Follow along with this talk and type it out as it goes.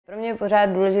Pro mě je pořád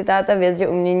důležitá ta věc, že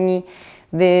umění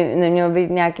by nemělo být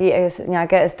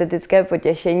nějaké estetické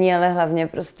potěšení, ale hlavně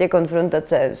prostě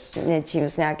konfrontace s něčím,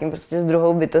 s nějakým prostě s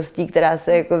druhou bytostí, která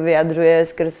se jako vyjadřuje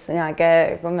skrz nějaké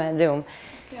jako médium.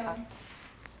 Já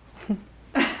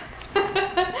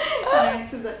nevím, jak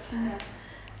se začíná.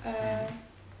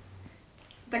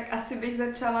 Tak asi bych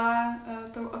začala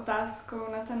tou otázkou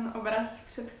na ten obraz,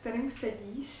 před kterým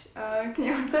sedíš. K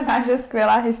němu se váže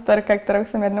skvělá historka, kterou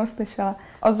jsem jednou slyšela.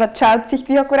 O začátcích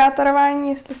tvýho kurátorování,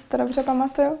 jestli si to dobře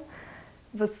pamatuju.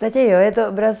 V podstatě jo, je to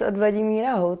obraz od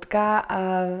Vladimíra Houtka a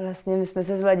vlastně my jsme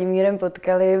se s Vladimírem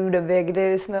potkali v době,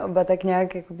 kdy jsme oba tak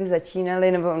nějak jakoby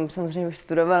začínali, nebo on samozřejmě už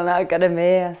studoval na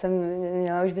akademii, já jsem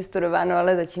měla už vystudováno,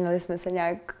 ale začínali jsme se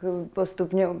nějak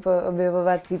postupně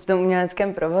objevovat v tom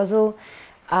uměleckém provozu.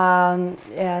 A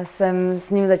já jsem s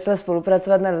ním začala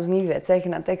spolupracovat na různých věcech,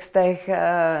 na textech,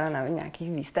 na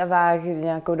nějakých výstavách.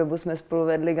 Nějakou dobu jsme spolu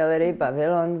vedli galerii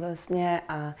Pavilon vlastně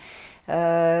a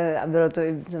bylo to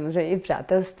samozřejmě i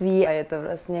přátelství a je to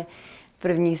vlastně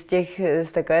první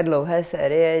z takové dlouhé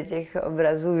série těch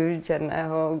obrazů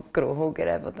Černého kruhu,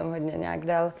 které potom hodně nějak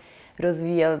dál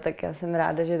rozvíjel, tak já jsem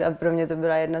ráda, že a pro mě to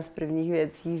byla jedna z prvních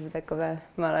věcí v takové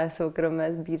malé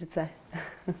soukromé sbírce.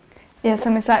 Já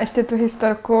jsem myslela ještě tu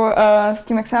historku s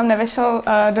tím, jak se nám nevešel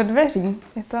do dveří.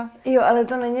 Je to? Jo, ale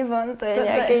to není on, to je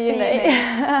nějaký jiný.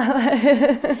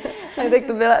 Tak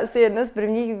to byla asi jedna z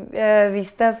prvních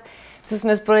výstav, co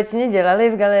jsme společně dělali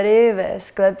v galerii ve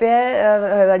sklepě.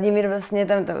 Vladimír vlastně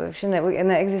tam už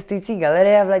neexistující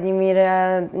galerie a Vladimír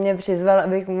mě přizval,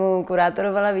 abych mu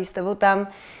kurátorovala výstavu tam.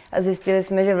 A zjistili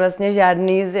jsme, že vlastně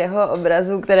žádný z jeho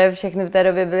obrazů, které všechny v té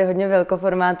době byly hodně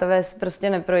velkoformátové, prostě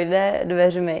neprojde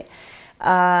dveřmi.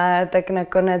 A tak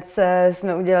nakonec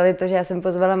jsme udělali to, že já jsem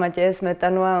pozvala Matěje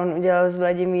Smetanu a on udělal s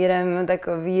Vladimírem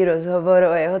takový rozhovor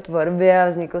o jeho tvorbě a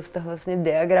vznikl z toho vlastně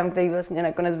diagram, který vlastně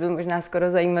nakonec byl možná skoro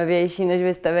zajímavější než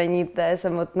vystavení té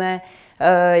samotné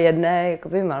jedné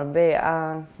jakoby malby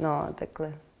a no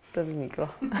takhle to vzniklo.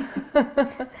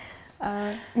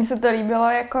 Mně se to líbilo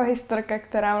jako historka,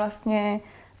 která vlastně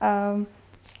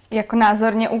jako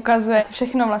názorně ukazuje, co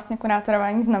všechno vlastně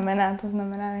kurátorování znamená. To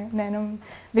znamená nejenom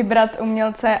vybrat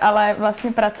umělce, ale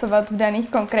vlastně pracovat v daných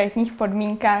konkrétních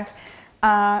podmínkách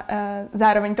a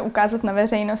zároveň to ukázat na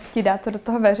veřejnosti, dát to do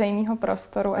toho veřejného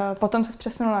prostoru. Potom se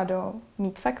přesunula do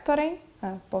Meat Factory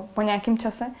po nějakém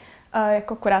čase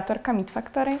jako kurátorka Meat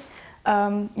Factory.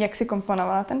 Jak si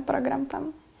komponovala ten program tam?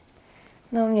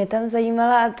 No, mě tam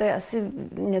zajímala, a to je asi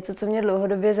něco, co mě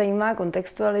dlouhodobě zajímá,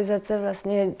 kontextualizace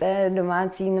vlastně té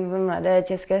domácí nebo mladé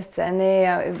české scény.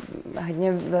 Já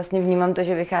hodně vlastně vnímám to,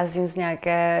 že vycházím z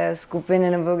nějaké skupiny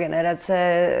nebo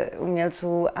generace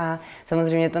umělců a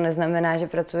samozřejmě to neznamená, že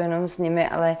pracuji jenom s nimi,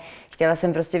 ale chtěla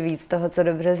jsem prostě víc toho, co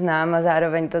dobře znám a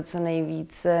zároveň to, co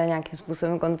nejvíc nějakým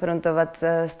způsobem konfrontovat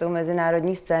s tou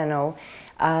mezinárodní scénou.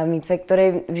 A Meat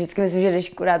Factory, vždycky myslím, že když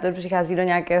kurátor přichází do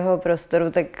nějakého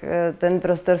prostoru, tak ten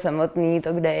prostor samotný,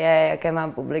 to, kde je, jaké má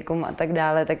publikum a tak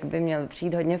dále, tak by měl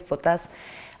přijít hodně v potaz.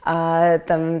 A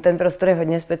tam ten prostor je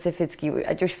hodně specifický,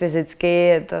 ať už fyzicky,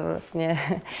 je to vlastně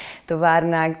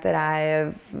továrna, která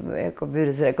je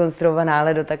jakoby zrekonstruovaná,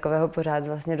 ale do takového pořád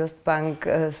vlastně dost punk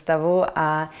stavu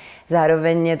a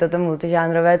zároveň je to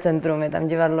multižánrové centrum, je tam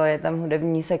divadlo, je tam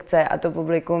hudební sekce a to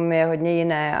publikum je hodně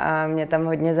jiné a mě tam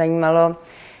hodně zajímalo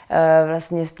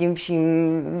vlastně s tím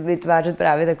vším vytvářet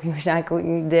právě takový možná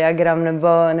nějaký diagram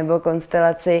nebo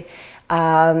konstelaci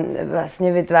a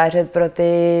vlastně vytvářet pro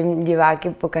ty diváky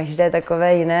po každé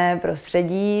takové jiné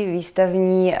prostředí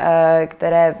výstavní,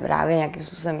 které právě nějakým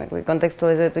způsobem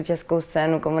kontextualizuje tu českou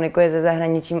scénu, komunikuje se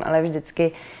zahraničím, ale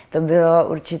vždycky to bylo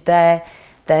určité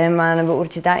téma nebo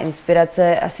určitá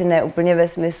inspirace, asi ne úplně ve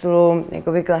smyslu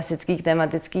jakoby klasických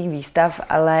tematických výstav,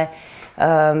 ale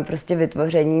prostě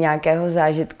vytvoření nějakého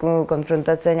zážitku,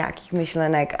 konfrontace nějakých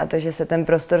myšlenek a to, že se ten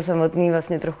prostor samotný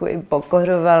vlastně trochu i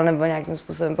pokořoval nebo nějakým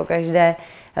způsobem pokaždé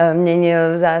měnil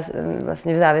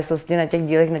vlastně v závislosti na těch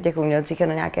dílech, na těch umělcích a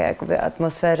na nějaké jakoby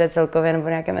atmosféře celkově nebo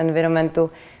nějakém environmentu,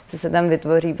 co se tam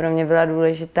vytvoří, pro mě byla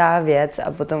důležitá věc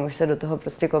a potom už se do toho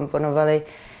prostě komponovali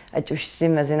ať už ti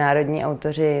mezinárodní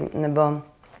autoři nebo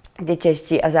ty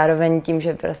čeští a zároveň tím,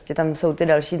 že prostě tam jsou ty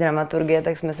další dramaturgie,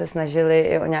 tak jsme se snažili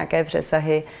i o nějaké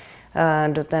přesahy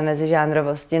do té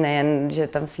mezižánrovosti, nejen, že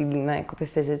tam sídlíme jakoby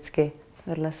fyzicky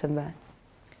vedle sebe.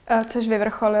 Což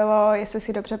vyvrcholilo, jestli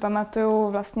si dobře pamatuju,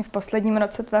 vlastně v posledním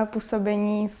roce tvého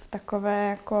působení v takové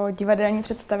jako divadelní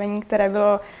představení, které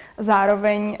bylo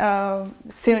zároveň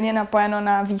silně napojeno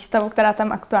na výstavu, která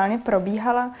tam aktuálně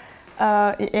probíhala.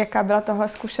 Jaká byla tohle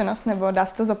zkušenost, nebo dá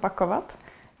se to zopakovat?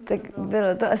 Tak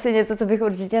bylo to asi něco, co bych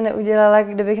určitě neudělala,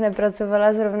 kdybych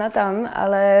nepracovala zrovna tam,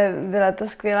 ale byla to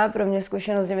skvělá pro mě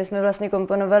zkušenost, že my jsme vlastně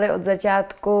komponovali od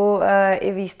začátku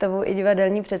i výstavu, i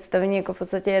divadelní představení jako v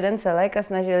podstatě jeden celek a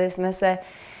snažili jsme se,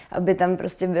 aby tam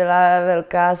prostě byla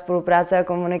velká spolupráce a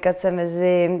komunikace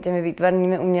mezi těmi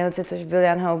výtvarnými umělci, což byl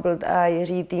Jan Haublt a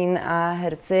Jiří Týn a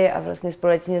herci a vlastně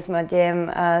společně s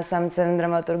Matějem Samcem,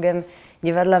 dramaturgem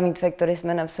divadla Meat Factory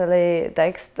jsme napsali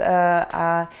text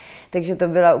a takže to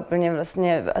byla úplně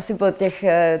vlastně asi po těch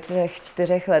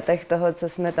 3-4 letech toho, co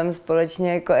jsme tam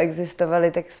společně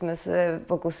koexistovali, tak jsme se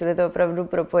pokusili to opravdu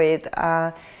propojit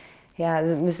a já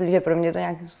myslím, že pro mě to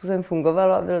nějakým způsobem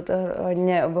fungovalo a byl to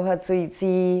hodně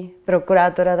obohacující pro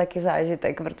kurátora taky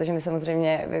zážitek, protože my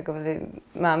samozřejmě jako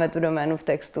máme tu doménu v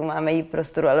textu, máme jí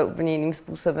prostoru, ale úplně jiným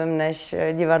způsobem než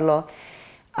divadlo.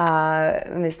 A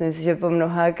myslím si, že po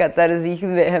mnoha katarzích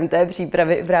během té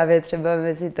přípravy právě třeba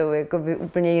mezi tou jakoby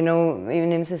úplně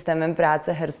jiným systémem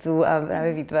práce herců a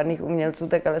právě výtvarných umělců,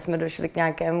 tak ale jsme došli k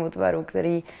nějakému tvaru,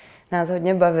 který nás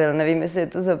hodně bavil. Nevím, jestli je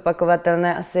to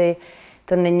zopakovatelné, asi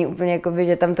to není úplně jakoby,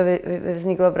 že tam to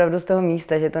vzniklo opravdu z toho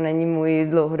místa, že to není můj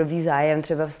dlouhodobý zájem,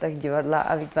 třeba vztah divadla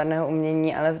a výtvarného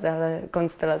umění, ale v téhle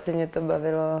konstelaci mě to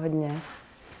bavilo hodně.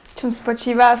 V čem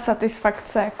spočívá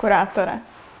satisfakce kurátora?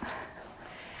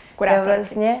 Já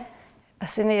vlastně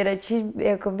asi nejradši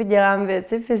jakoby dělám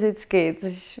věci fyzicky,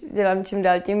 což dělám čím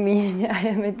dál tím míň a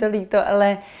je mi to líto,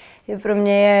 ale pro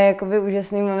mě je jakoby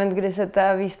úžasný moment, kdy se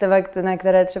ta výstava, na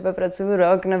které třeba pracuju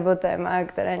rok, nebo téma,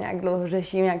 které nějak dlouho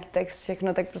řeším, nějaký text,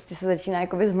 všechno, tak prostě se začíná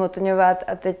jakoby zhmotňovat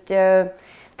a teď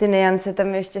ty nuance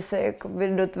tam ještě se jakoby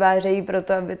dotvářejí pro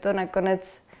to, aby to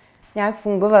nakonec nějak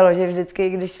fungovalo, že vždycky,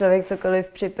 když člověk cokoliv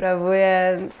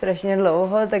připravuje strašně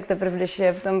dlouho, tak teprve, když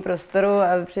je v tom prostoru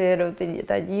a přijedou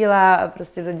ta díla a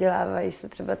prostě dodělávají se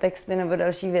třeba texty nebo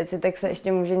další věci, tak se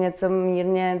ještě může něco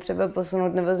mírně třeba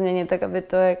posunout nebo změnit, tak aby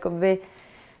to jakoby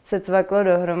se cvaklo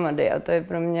dohromady a to je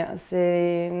pro mě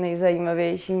asi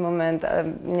nejzajímavější moment. A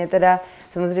mě teda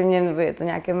samozřejmě, je to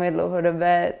nějaké moje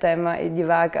dlouhodobé téma i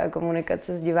divák a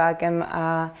komunikace s divákem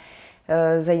a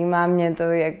zajímá mě to,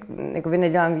 jak jakoby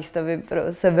nedělám výstavy pro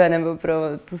sebe nebo pro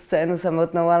tu scénu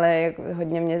samotnou, ale jak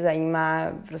hodně mě zajímá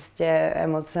prostě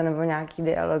emoce nebo nějaký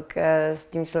dialog s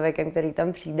tím člověkem, který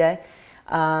tam přijde.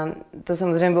 A to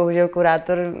samozřejmě bohužel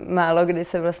kurátor málo kdy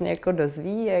se vlastně jako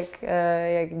dozví,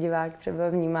 jak divák třeba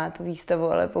vnímá tu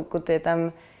výstavu, ale pokud je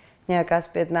tam nějaká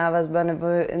zpětná vazba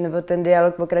nebo ten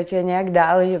dialog pokračuje nějak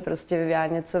dál, že prostě já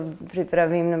něco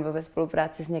připravím nebo ve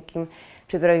spolupráci s někým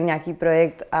připravím nějaký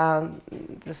projekt a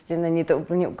prostě není to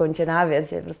úplně ukončená věc,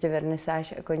 že prostě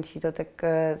vernisáž a končí to, tak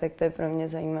to je pro mě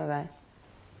zajímavé.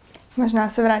 Možná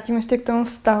se vrátím ještě k tomu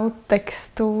vztahu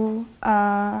textu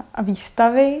a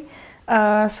výstavy.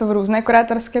 Jsou různé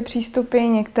kurátorské přístupy,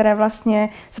 některé vlastně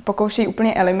se pokouší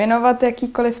úplně eliminovat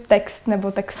jakýkoliv text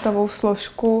nebo textovou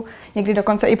složku, někdy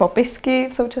dokonce i popisky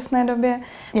v současné době.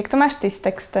 Jak to máš ty s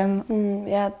textem?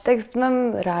 Já text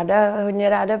mám ráda, hodně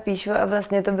ráda píšu a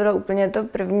vlastně to bylo úplně to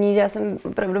první, že já jsem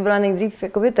opravdu byla nejdřív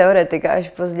jakoby teoretika, až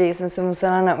později jsem se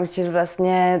musela naučit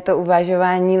vlastně to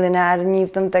uvažování lineární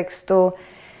v tom textu,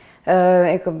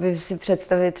 jakoby si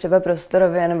představit třeba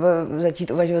prostorově nebo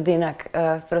začít uvažovat jinak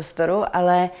v prostoru,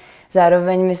 ale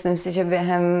zároveň myslím si, že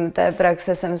během té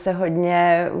praxe jsem se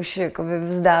hodně už jakoby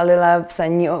vzdálila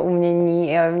psaní o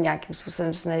umění a nějakým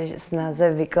způsobem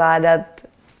snaze vykládat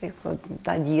jako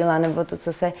ta díla nebo to,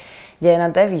 co se děje na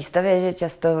té výstavě, že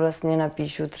často vlastně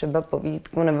napíšu třeba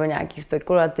povídku nebo nějaký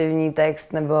spekulativní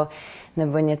text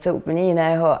nebo něco úplně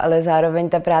jiného, ale zároveň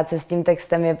ta práce s tím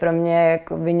textem je pro mě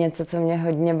jakoby něco, co mě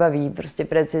hodně baví, prostě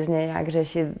precizně nějak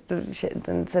řešit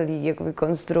ten celý jakoby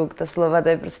konstrukt, ta slova, to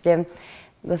je prostě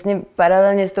vlastně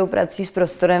paralelně s tou prací s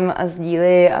prostorem a s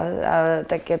díly a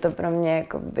tak je to pro mě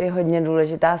jakoby hodně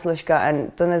důležitá složka a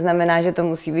to neznamená, že to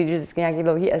musí být vždycky nějaký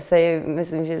dlouhý esej,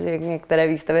 myslím, že některé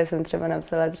výstavy jsem třeba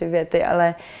napsala 3 věty,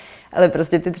 ale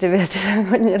prostě ty 3 věty jsem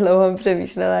hodně dlouho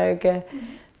přemýšlela, jaké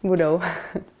budou.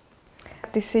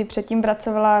 Ty jsi předtím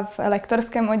pracovala v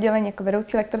lektorském oddělení, jako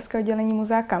vedoucí lektorského oddělení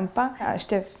Muzea Kampa a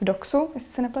ještě v DOXu,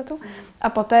 jestli se nepletu. A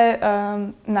poté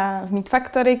v Meat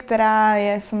Factory, která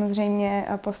je samozřejmě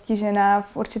postižená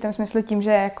v určitém smyslu tím,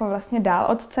 že je jako vlastně dál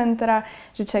od centra,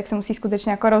 že člověk se musí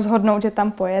skutečně jako rozhodnout, že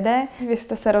tam pojede. Vy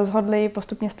jste se rozhodli,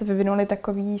 postupně jste vyvinuli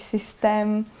takový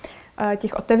systém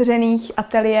těch otevřených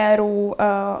ateliérů,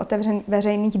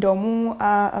 veřejných domů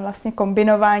a vlastně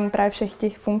kombinování právě všech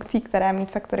těch funkcí, které Meat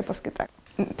Factory poskytuje.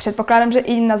 Předpokládám, že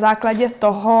i na základě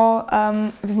toho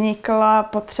vznikla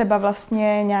potřeba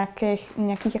vlastně nějakých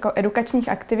jako edukačních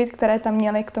aktivit, které tam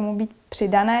měly k tomu být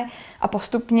přidané a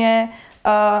postupně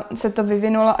se to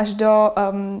vyvinulo až do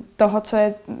toho, co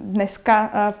je dneska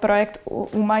projekt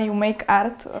UMA You Make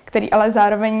Art, který ale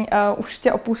zároveň už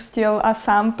tě opustil a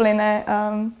sám plyne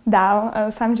dál,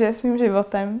 sám žije svým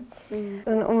životem.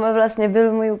 UMA vlastně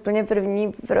byl můj úplně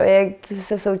první projekt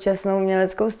se současnou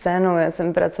uměleckou scénou. Já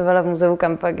jsem pracovala v muzeu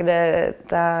Kampa, kde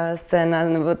ta scéna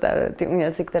nebo ty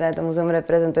umělci, které to muzeum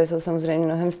reprezentuje, jsou samozřejmě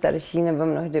mnohem starší nebo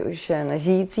mnohdy už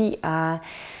nežijící a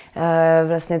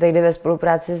vlastně tehdy ve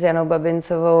spolupráci s Janou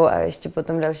Babincovou a ještě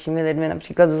potom dalšími lidmi,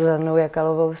 například Zuzanou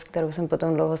Jakalovou, s kterou jsem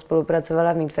potom dlouho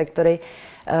spolupracovala v Meat Factory,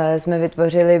 jsme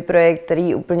vytvořili projekt,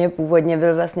 který úplně původně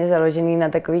byl vlastně založený na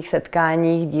takových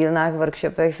setkáních, dílnách,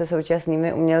 workshopech se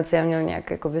současnými umělci a měl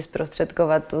nějak jakoby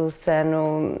zprostředkovat tu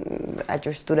scénu, ať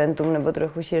už studentům nebo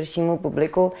trochu širšímu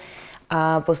publiku.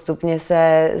 A postupně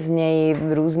se z něj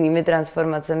různými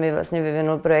transformacemi vlastně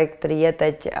vyvinul projekt, který je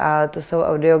teď, a to jsou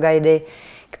audioguidy,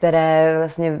 které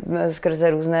vlastně skrze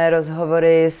různé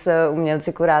rozhovory s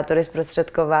umělci, kurátory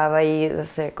zprostředkovávají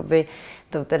zase jakoby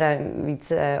to teda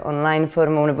více online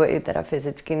formou nebo i teda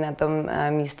fyzicky na tom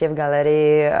místě v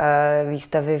galerii,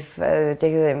 výstavy v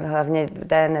těch hlavně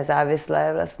té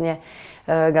nezávislé vlastně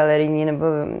galerijní nebo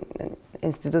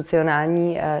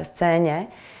institucionální scéně.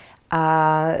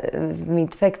 A v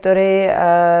Meat Factory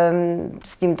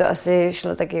s tím to asi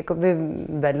šlo tak jakoby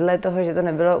vedle toho, že to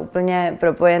nebylo úplně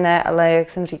propojené, ale jak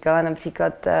jsem říkala,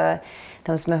 například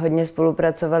tam jsme hodně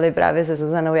spolupracovali právě se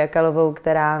Zuzanou Jakalovou,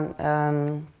 která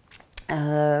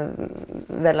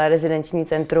vedla rezidenční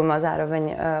centrum a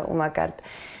zároveň UMA Art,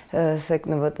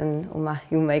 nebo ten UMA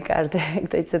You Make Art, jak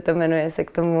teď se to jmenuje, se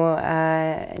k tomu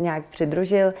nějak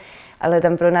přidružil. Ale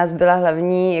tam pro nás byla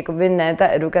hlavní, jakoby ne ta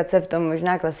edukace v tom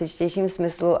možná klasičtějším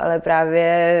smyslu, ale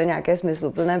právě nějaké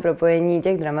smysluplné propojení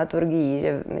těch dramaturgií.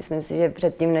 Že myslím si, že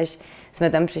předtím, než jsme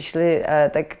tam přišli,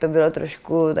 tak to bylo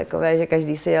trošku takové, že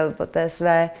každý si jel po té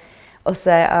své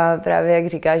ose a právě, jak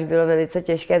říkáš, bylo velice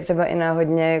těžké třeba i na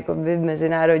hodně jakoby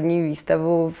mezinárodní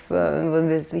výstavu,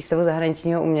 výstavu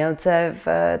zahraničního umělce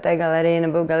v té galerii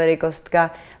nebo v galerii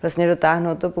Kostka vlastně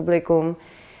dotáhnout to publikum.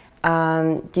 A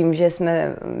tím, že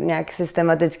jsme nějak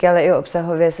systematicky, ale i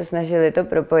obsahově se snažili to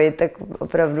propojit, tak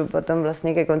opravdu potom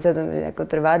vlastně ke konci to jako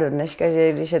trvá do dneška,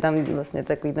 že když je tam vlastně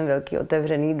takový ten velký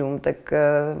otevřený dům, tak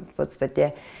v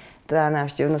podstatě ta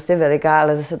návštěvnost je veliká,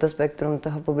 ale zase to spektrum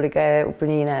toho publika je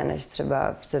úplně jiné, než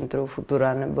třeba v centru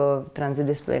Futura nebo v Transit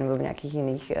Display nebo v nějakých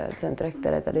jiných centrech,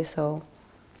 které tady jsou.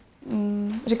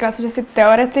 Říkala jsi, že jsi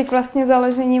teoretik vlastně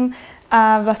založením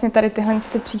a vlastně tady tyhle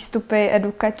přístupy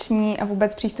edukační a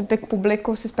vůbec přístupy k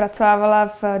publiku si zpracovávala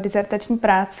v dizertační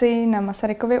práci na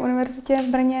Masarykově univerzitě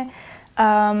v Brně.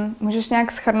 Můžeš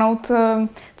nějak shrnout,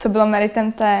 co bylo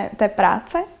meritem té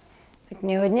práce? Tak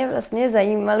mě hodně vlastně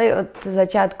zajímaly od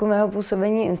začátku mého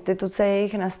působení instituce,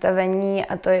 jejich nastavení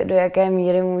a to, do jaké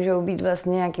míry můžou být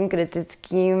vlastně nějakým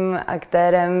kritickým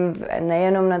aktérem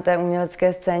nejenom na té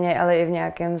umělecké scéně, ale i v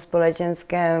nějakém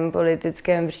společenském,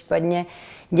 politickém případně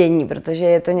dění, protože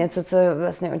je to něco, co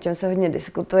vlastně, o čem se hodně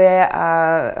diskutuje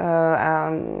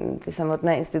a ty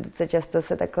samotné instituce často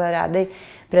se takhle rády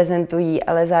prezentují,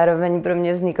 ale zároveň pro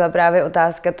mě vznikla právě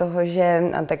otázka toho, že,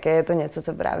 a také je to něco,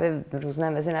 co právě v různé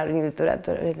mezinárodní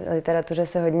literatuře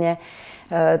se hodně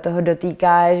toho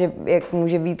dotýká, že jak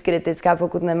může být kritická,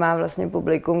 pokud nemá vlastně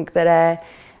publikum, které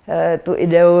tu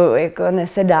ideu jako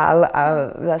nese dál a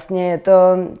vlastně je to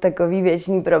takový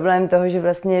věčný problém toho, že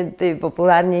vlastně ty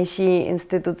populárnější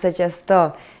instituce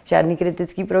často žádný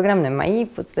kritický program nemají, v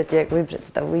podstatě jakoby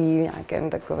představují v nějakém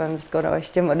takovém skoro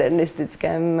ještě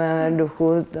modernistickém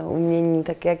duchu to umění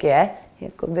tak, jak je,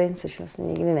 jakoby, což vlastně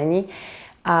nikdy není.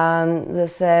 A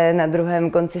zase na druhém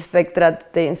konci spektra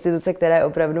ty instituce, které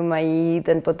opravdu mají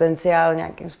ten potenciál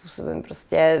nějakým způsobem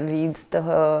prostě víc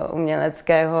toho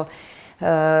uměleckého,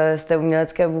 z té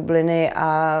umělecké bubliny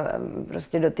a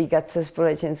prostě dotýkat se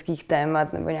společenských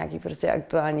témat nebo nějakých prostě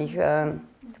aktuálních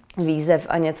výzev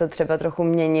a něco třeba trochu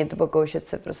měnit, pokoušet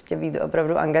se prostě být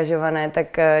opravdu angažované,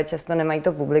 tak často nemají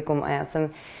to publikum a já jsem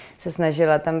se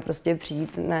snažila tam prostě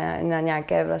přijít na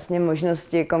nějaké vlastně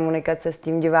možnosti komunikace s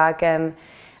tím divákem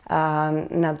a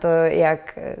na to,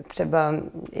 jak třeba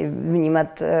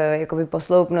vnímat jakoby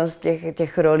posloupnost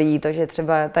těch rolí, to, že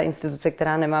třeba ta instituce,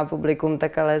 která nemá publikum,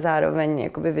 tak ale zároveň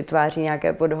jakoby vytváří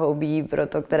nějaké podhoubí pro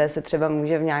to, které se třeba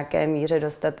může v nějaké míře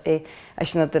dostat i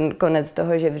až na ten konec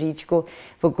toho žebříčku,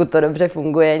 pokud to dobře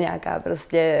funguje, nějaká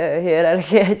prostě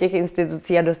hierarchie těch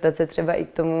institucí a dostat se třeba i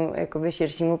k tomu jakoby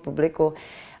širšímu publiku.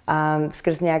 A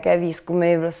skrz nějaké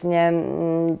výzkumy vlastně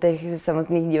těch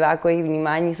samotných diváků, jejich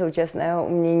vnímání současného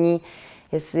umění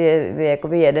jestli je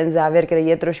jakoby jeden závěr, který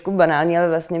je trošku banální, ale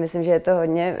vlastně myslím, že je to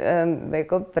hodně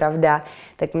jako pravda,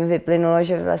 tak mi vyplynulo,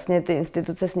 že vlastně ty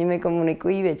instituce s nimi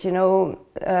komunikují většinou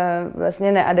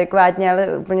vlastně neadekvátně,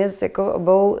 ale úplně z jako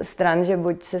obou stran, že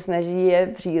buď se snaží je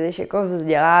příliš jako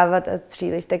vzdělávat a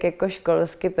příliš tak jako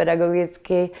školsky,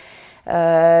 pedagogicky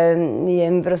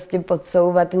jim prostě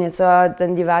podsouvat něco a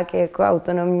ten divák je jako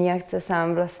autonomní a chce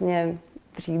sám vlastně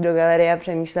přijít do galerie a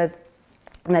přemýšlet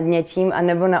nad něčím,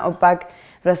 anebo naopak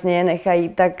vlastně je nechají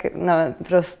tak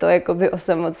naprosto jakoby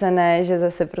osamocené, že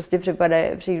zase prostě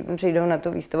přijdou na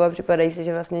tu výstavu a připadají si,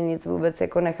 že vlastně nic vůbec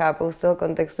jako nechápou z toho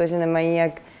kontextu, že nemají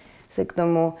jak se k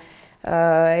tomu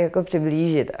jako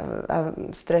přiblížit. A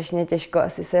strašně těžko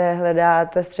asi se hledá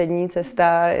ta střední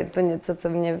cesta, je to něco, co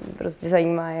mě prostě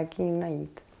zajímá, jak ji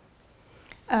najít.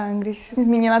 A když jsi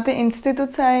zmínila ty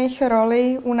instituce a jejich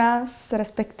roli u nás,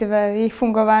 respektive jejich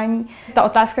fungování, ta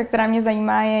otázka, která mě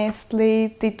zajímá, je,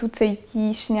 jestli ty tu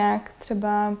cítíš nějak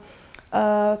třeba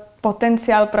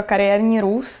potenciál pro kariérní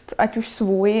růst, ať už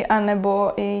svůj,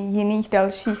 anebo i jiných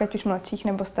dalších, ať už mladších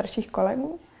nebo starších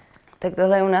kolegů? Tak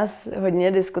tohle je u nás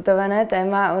hodně diskutované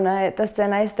téma. Ta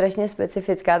scéna je strašně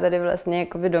specifická, tady vlastně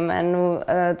jakoby doménu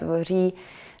tvoří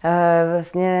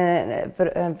vlastně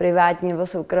privátní nebo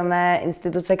soukromé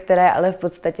instituce, které ale v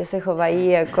podstatě se chovají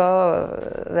jako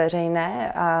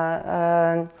veřejné a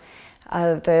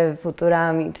to je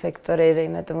Futura, Meat Factory,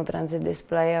 dejme tomu Transit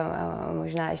Display a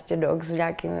možná ještě Docs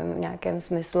v nějakém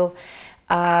smyslu.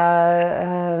 A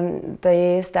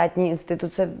ty státní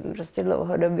instituce prostě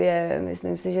dlouhodobě,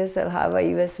 myslím si, že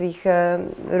selhávají ve svých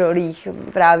rolích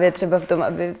právě třeba v tom,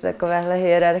 aby v takovéhle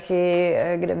hierarchii,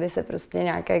 kde by se prostě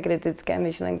nějaké kritické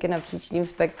myšlenky napříč tím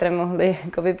spektrem mohly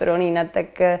jakoby prolínat, tak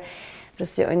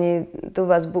prostě oni tu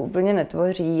vazbu úplně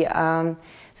netvoří a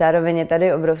zároveň je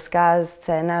tady obrovská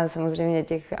scéna samozřejmě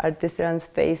těch artist run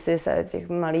spaces a těch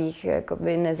malých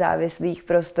jakoby nezávislých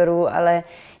prostorů, ale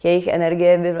jejich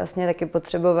energie by vlastně taky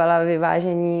potřebovala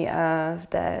vyvážení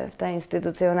v té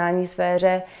institucionální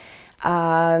sféře.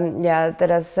 A já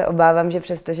teda se obávám, že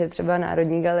přestože třeba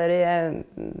Národní galerie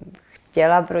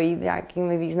chtěla projít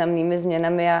nějakými významnými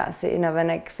změnami a asi i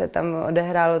navenek se tam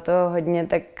odehrálo toho hodně,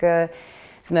 tak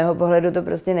z mého pohledu to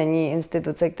prostě není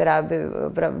instituce, která by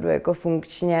opravdu jako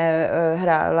funkčně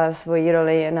hrála svoji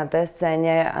roli na té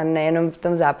scéně a nejenom v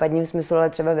tom západním smyslu, ale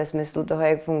třeba ve smyslu toho,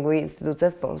 jak fungují instituce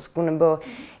v Polsku nebo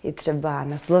i třeba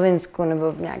na Slovinsku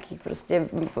nebo v nějakých prostě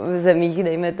zemích,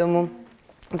 dejme tomu,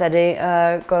 tady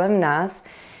kolem nás.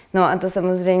 No a to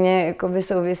samozřejmě jakoby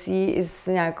souvisí i s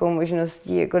nějakou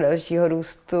možností jako dalšího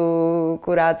růstu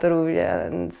kurátorů, že já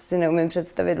si neumím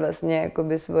představit vlastně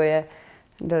jakoby svoje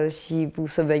další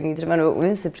působení, třeba nebo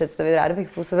umím si představit, ráda bych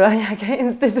působila v nějaké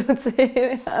instituci,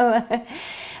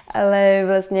 ale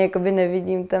vlastně jakoby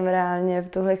nevidím tam reálně v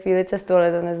tuhle chvíli cestu,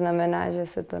 ale to neznamená, že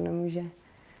se to nemůže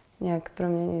nějak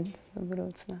proměnit do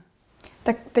budoucna.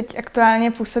 Tak teď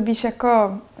aktuálně působíš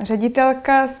jako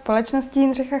ředitelka společnosti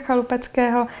Jindřicha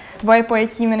Chalupeckého. Tvoje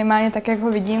pojetí minimálně tak, jak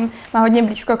ho vidím, má hodně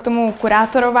blízko k tomu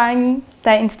kurátorování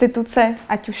té instituce,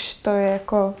 ať už to je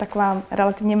jako taková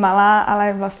relativně malá,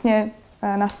 ale vlastně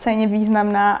na scéně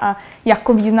významná a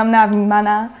jako významná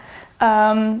vnímaná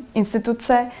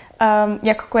instituce.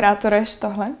 Jak kurátoruješ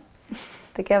tohle?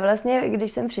 Tak já vlastně,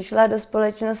 když jsem přišla do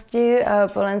společnosti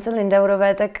po Lence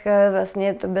Lindaurové, tak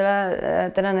vlastně to byla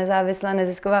teda nezávislá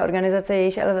nezisková organizace,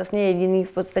 jejíž ale vlastně jediný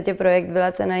v podstatě projekt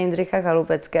byla cena Jindřicha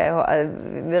Chalupeckého a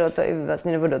bylo to i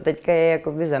vlastně, nebo doteďka je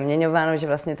jakoby zaměňováno, že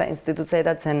vlastně ta instituce je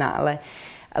ta cena,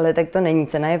 ale tak to není,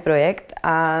 cena je projekt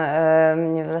a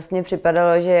mně vlastně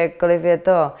připadalo, že jakkoliv je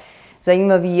to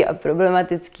zajímavý a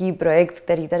problematický projekt,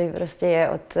 který tady prostě je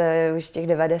od už těch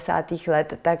 90.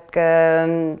 let, tak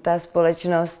ta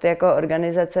společnost jako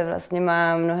organizace vlastně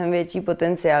má mnohem větší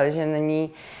potenciál, že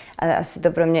není, a asi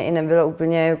to pro mě i nebylo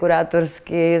úplně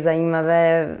kurátorsky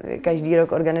zajímavé každý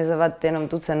rok organizovat jenom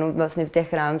tu cenu vlastně v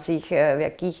těch rámcích, v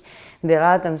jakých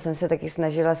byla. Tam jsem se taky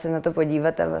snažila se na to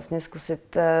podívat a vlastně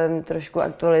zkusit trošku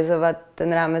aktualizovat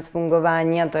ten rámec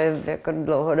fungování a to je jako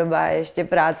dlouhodobá ještě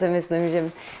práce. Myslím, že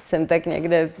jsem tak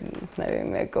někde,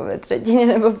 nevím, jako ve třetině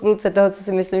nebo v půlce toho, co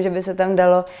si myslím, že by se tam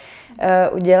dalo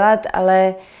udělat,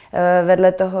 ale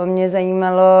vedle toho mě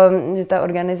zajímalo, že ta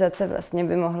organizace vlastně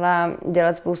by mohla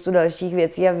dělat spoustu dalších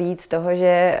věcí a víc toho,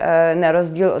 že na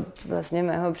rozdíl od vlastně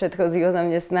mého předchozího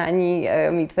zaměstnání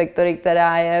Meat Factory,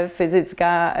 která je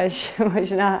fyzická až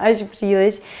možná až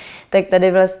příliš, tak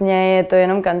tady vlastně je to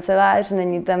jenom kancelář,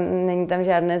 není tam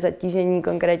žádné zatížení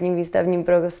konkrétním výstavním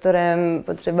prostorem,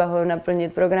 potřeba ho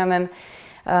naplnit programem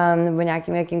nebo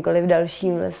nějakým jakýmkoliv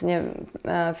dalším vlastně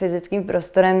fyzickým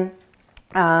prostorem.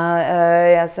 A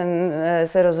já jsem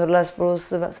se rozhodla spolu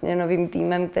s vlastně novým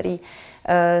týmem, který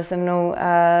se mnou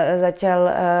začal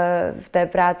v té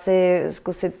práci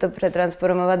zkusit to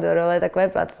přetransformovat do role takové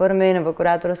platformy nebo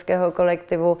kurátorského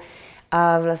kolektivu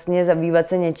a vlastně zabývat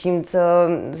se něčím, co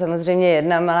samozřejmě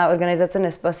jedna malá organizace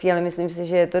nespasí, ale myslím si,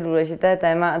 že je to důležité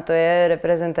téma a to je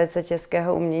reprezentace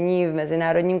českého umění v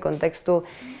mezinárodním kontextu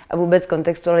a vůbec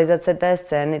kontextualizace té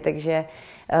scény, takže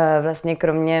vlastně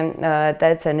kromě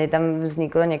té ceny tam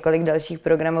vzniklo několik dalších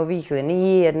programových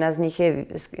linií. Jedna z nich je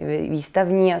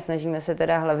výstavní a snažíme se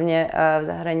teda hlavně v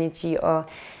zahraničí o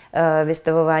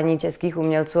vystavování českých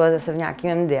umělců a zase v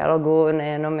nějakém dialogu,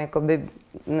 nejenom jakoby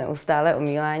neustále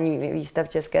omílání výstav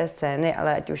české scény,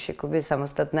 ale ať už jakoby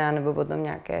samostatné, nebo potom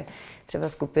nějaké třeba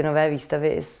skupinové výstavy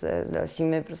i s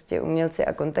dalšími prostě umělci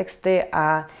a kontexty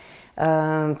a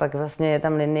pak vlastně je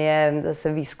tam linie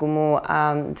zase výzkumu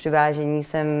a přivážení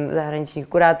sem zahraničních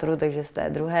kurátorů, takže z té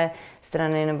druhé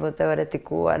strany nebo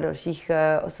teoretiků a dalších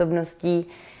osobností.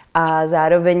 A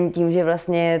zároveň tím, že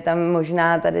vlastně je tam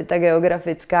možná tady ta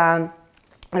geografická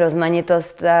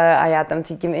rozmanitost a já tam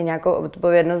cítím i nějakou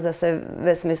odpovědnost zase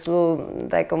ve smyslu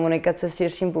té komunikace s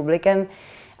širším publikem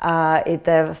a i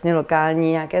té vlastně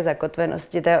lokální nějaké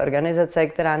zakotvenosti té organizace,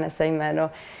 která nese jméno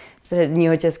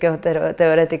předního českého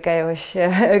teoretika,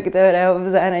 kterého v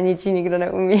zahraničí nikdo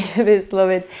neumí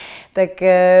vyslovit, tak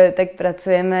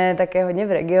pracujeme také hodně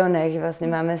v regionech. Vlastně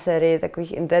máme sérii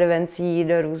takových intervencí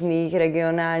do různých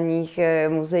regionálních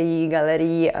muzeí,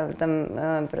 galerií a tam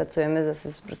pracujeme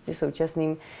zase s prostě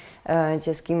současným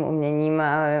českým uměním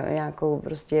a nějakou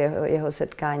prostě jeho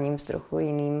setkáním s trochu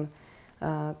jiným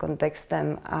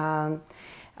kontextem.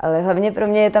 Ale hlavně pro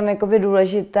mě je tam jakoby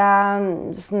důležitá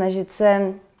snažit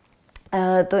se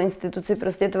tu instituci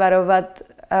prostě tvarovat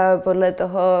podle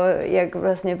toho, jak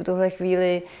vlastně v tuhle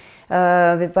chvíli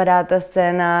vypadá ta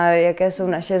scéna, jaké jsou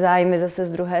naše zájmy zase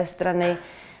z druhé strany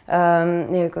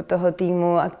jako toho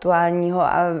týmu aktuálního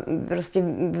a prostě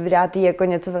brát jí jako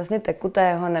něco vlastně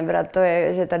tekutého, nebrat to,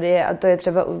 že tady je, a to je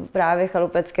třeba u právě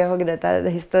chalupeckého, kde ta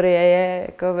historie je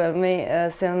jako velmi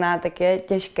silná, tak je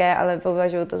těžké, ale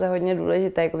považuji to za hodně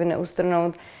důležité, jako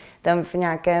neustrnout tam v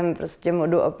nějakém prostě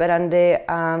modu operandy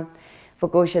a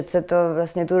pokoušet se to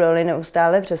vlastně tu roli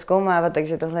neustále přezkoumávat,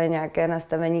 takže tohle je nějaké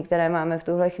nastavení, které máme v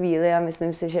tuhle chvíli a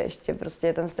myslím si, že ještě prostě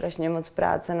je tam strašně moc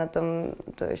práce na tom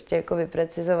to ještě jako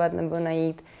vyprecizovat nebo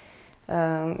najít,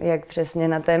 jak přesně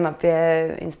na té mapě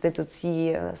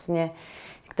institucí vlastně,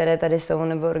 které tady jsou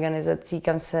nebo organizací,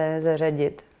 kam se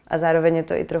zařadit. A zároveň je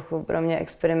to i trochu pro mě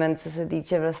experiment, co se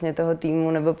týče vlastně toho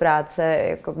týmu nebo práce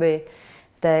jakoby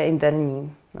té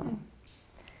interní. No.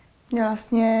 Mě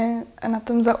vlastně na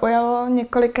tom zaujalo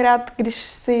několikrát, když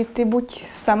si ty buď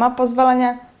sama pozvala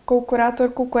nějakou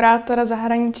kurátora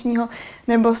zahraničního,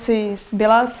 nebo si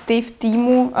byla ty v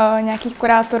týmu nějakých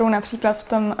kurátorů, například v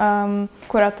tom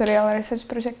Curatorial Research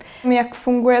Project. Jak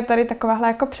funguje tady takováhle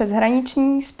jako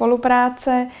přeshraniční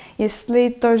spolupráce, jestli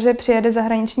to, že přijede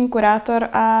zahraniční kurátor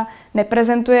a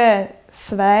neprezentuje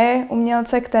své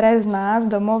umělce, které zná z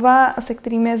domova a se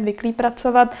kterými je zvyklý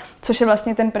pracovat, což je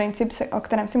vlastně ten princip, o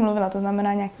kterém si mluvila. To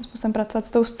znamená nějakým způsobem pracovat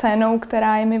s tou scénou,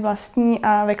 která je mi vlastní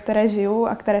a ve které žiju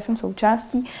a které jsem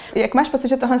součástí. Jak máš pocit,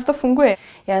 že tohle to funguje?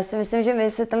 Já si myslím, že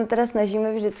my se tam teda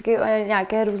snažíme vždycky o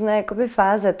nějaké různé jakoby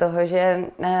fáze toho, že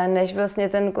než vlastně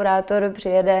ten kurátor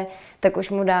přijede, tak už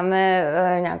mu dáme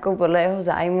nějakou podle jeho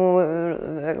zájmu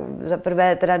za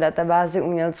prvé teda databázi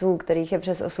umělců, kterých je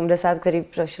přes 80, kteří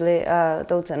prošli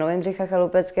tou cenou Jindřicha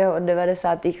Chalupeckého od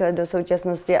 90. let do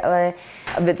současnosti, ale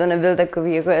aby to nebyl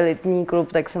takový jako elitní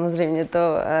klub, tak samozřejmě to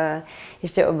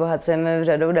ještě obohacujeme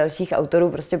řadou dalších autorů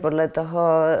prostě podle toho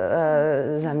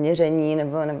zaměření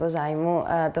nebo zájmu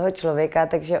toho člověka,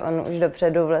 takže on už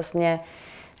dopředu vlastně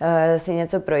si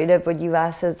něco projde,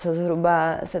 podívá se, co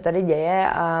zhruba se tady děje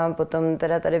a potom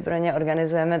teda tady pro ně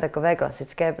organizujeme takové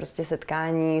klasické prostě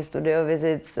setkání,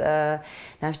 studiovizic,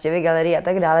 návštěvy galerií a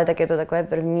tak dále, tak je to takové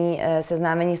první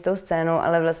seznámení s tou scénou,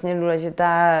 ale vlastně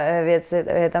důležitá věc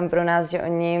je tam pro nás, že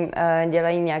oni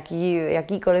dělají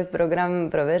jakýkoliv program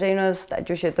pro veřejnost,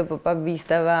 ať už je to pop-up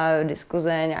výstava,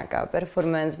 diskuze, nějaká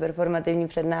performance, performativní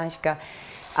přednáška.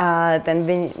 A ten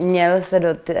by měl se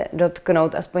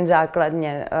dotknout aspoň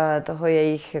základně toho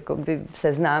jejich jakoby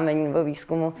seznámení nebo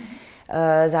výzkumu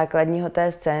základního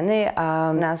té scény.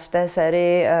 A nás v té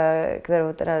sérii,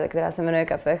 která se jmenuje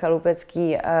Café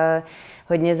Chalupecký,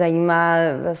 hodně zajímá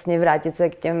vlastně vrátit se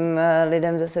k těm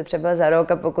lidem zase třeba za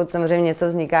rok a pokud samozřejmě něco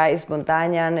vzniká i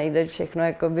spontánně a nejde všechno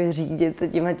jakoby řídit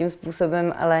tím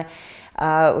způsobem, ale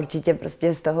A určitě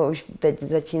prostě z toho už teď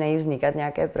začínají vznikat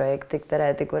nějaké projekty,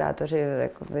 které ty kurátoři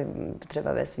jakoby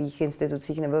třeba ve svých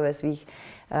institucích nebo ve svých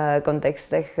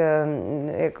kontextech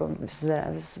jako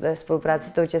ve spolupráci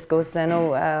s tou českou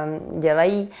scénou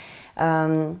dělají.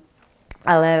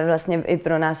 Ale vlastně i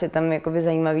pro nás je tam jakoby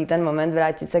zajímavý ten moment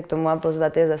vrátit se k tomu a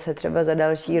pozvat je zase třeba za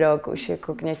další rok už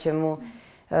jako k něčemu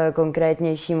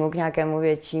konkrétnějšímu, k nějakému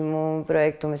většímu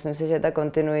projektu. Myslím si, že ta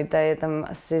kontinuita je tam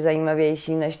asi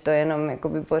zajímavější, než to jenom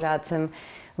jakoby pořád sem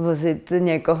vozit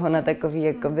někoho na takový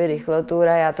jakoby rychlotur.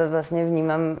 A já to vlastně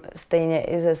vnímám stejně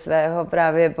i ze svého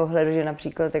právě pohledu, že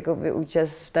například jakoby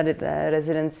účast v tady té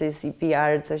rezidenci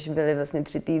CPR, což byly vlastně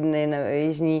 3 týdny na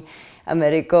Jižní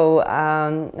Amerikou a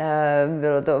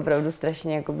bylo to opravdu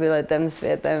strašně jakoby letem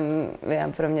světem.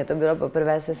 Pro mě to bylo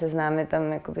poprvé se seznámit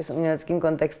tam jakoby s uměleckým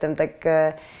kontextem, tak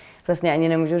vlastně ani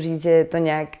nemůžu říct, že je to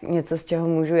něco, z čeho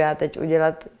můžu já teď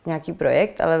udělat nějaký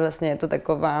projekt, ale vlastně je to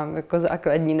taková jako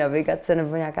základní navigace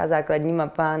nebo nějaká základní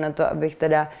mapa na to, abych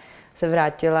teda se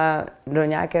vrátila do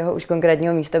nějakého už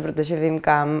konkrétního místa, protože vím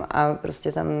kam a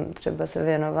prostě tam třeba se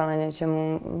věnovala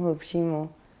něčemu hlubšímu.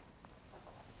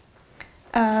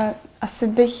 Asi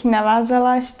bych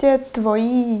navázala ještě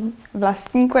tvojí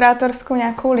vlastní kurátorskou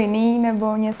nějakou linii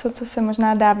nebo něco, co se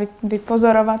možná dá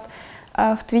vypozorovat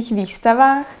v tvých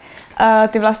výstavách.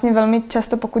 Ty vlastně velmi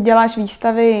často, pokud děláš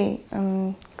výstavy,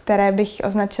 které bych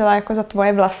označila jako za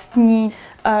tvoje vlastní,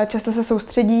 často se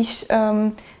soustředíš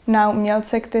na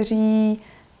umělce, kteří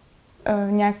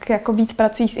nějak jako víc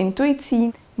pracují s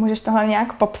intuicí. Můžeš tohle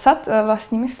nějak popsat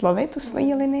vlastními slovy, tu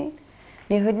svoji linii?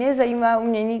 Mě hodně zajímá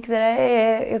umění, které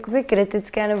je jakoby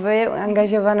kritické nebo je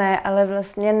angažované, ale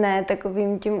vlastně ne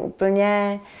takovým tím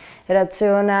úplně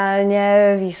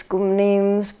racionálně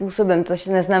výzkumným způsobem, což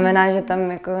neznamená, že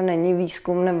tam jako není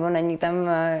výzkum nebo není tam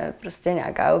prostě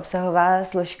nějaká obsahová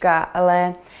složka,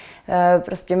 ale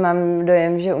prostě mám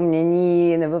dojem, že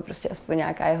umění nebo prostě aspoň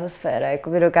nějaká jeho sféra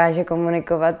jakoby dokáže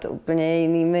komunikovat úplně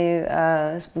jinými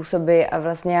způsoby a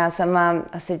vlastně já sama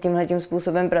asi tímhletím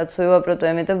způsobem pracuju a proto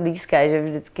je mi to blízké, že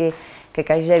vždycky ke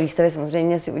každé výstavě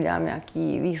samozřejmě si udělám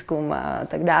nějaký výzkum a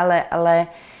tak dále, ale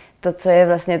to, co je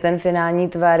vlastně ten finální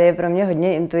tvar, je pro mě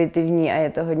hodně intuitivní a je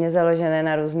to hodně založené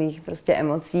na různých prostě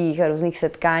emocích a různých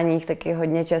setkáních, taky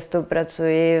hodně často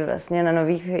pracuji vlastně na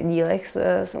nových dílech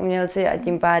s umělci a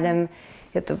tím pádem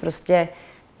je to prostě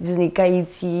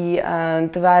vznikající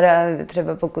tvar a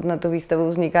třeba pokud na tu výstavu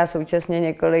vzniká současně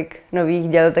několik nových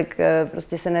děl, tak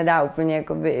prostě se nedá úplně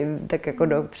jakoby, tak jako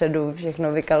dopředu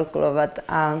všechno vykalkulovat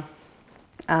a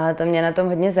to mě na tom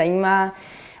hodně zajímá.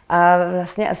 A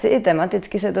vlastně asi i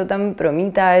tematicky se to tam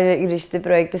promítá, že i když ty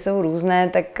projekty jsou různé,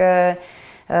 tak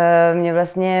mě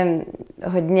vlastně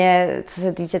hodně, co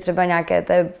se týče třeba nějaké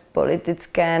té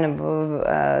politické nebo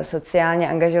sociálně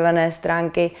angažované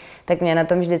stránky, tak mě na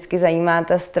tom vždycky zajímá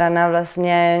ta strana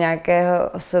vlastně nějakého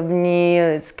osobní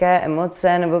lidské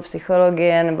emoce nebo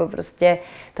psychologie nebo prostě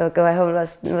takového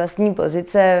vlastní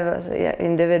pozice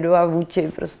individua vůči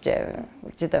prostě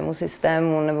určitému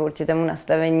systému nebo určitému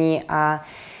nastavení a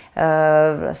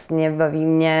vlastně baví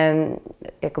mě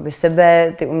jakoby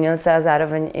sebe, ty umělce a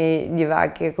zároveň i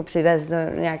diváky jako přivést do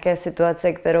nějaké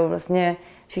situace, kterou vlastně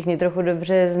všichni trochu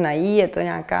dobře znají. Je to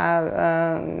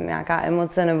nějaká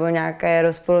emoce nebo nějaké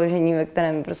rozpoložení, ve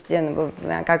kterém prostě, nebo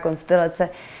nějaká konstelace,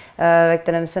 ve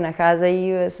kterém se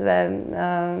nacházejí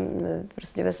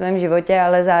ve svém životě,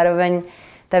 ale zároveň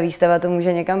ta výstava to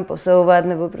může někam posouvat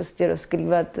nebo prostě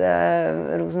rozkrývat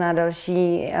různá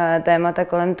další témata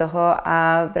kolem toho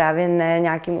a právě ne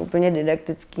nějakým úplně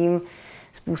didaktickým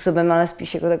způsobem, ale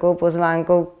spíš jako takovou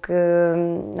pozvánkou k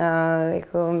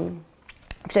jako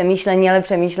přemýšlení, ale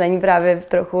přemýšlení právě v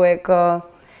trochu jako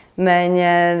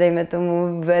méně, dejme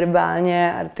tomu,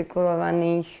 verbálně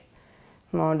artikulovaných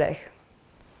módech.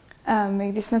 My,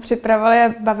 když jsme připravovali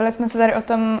a bavili jsme se tady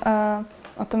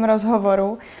o tom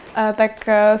rozhovoru, tak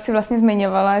si vlastně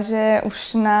zmiňovala, že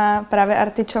už na právě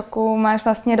Artycoku máš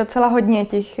vlastně docela hodně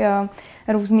těch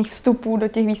různých vstupů do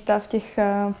těch výstav, těch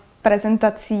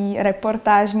prezentací,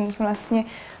 reportážních vlastně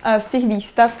z těch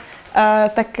výstav.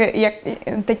 Tak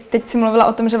teď si mluvila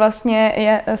o tom, že vlastně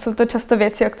jsou to často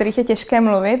věci, o kterých je těžké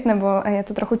mluvit, nebo je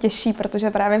to trochu těžší,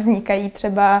 protože právě vznikají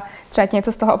třeba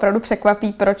něco z toho opravdu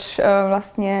překvapí, proč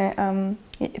vlastně,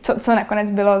 co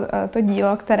nakonec bylo to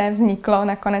dílo, které vzniklo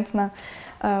nakonec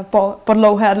po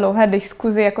dlouhé a dlouhé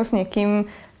diskuzi jako s někým,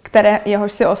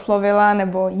 jehož si oslovila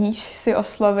nebo jíž si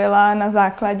oslovila na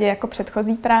základě jako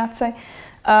předchozí práce.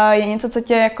 Je něco, co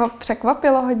tě jako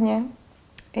překvapilo hodně?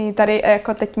 I tady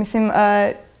jako teď myslím,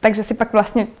 takže si pak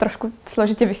vlastně trošku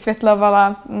složitě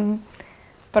vysvětlovala,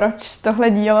 proč tohle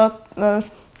dílo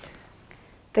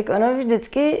Tak ono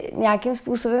vždycky nějakým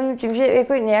způsobem, tím, že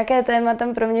jako nějaké téma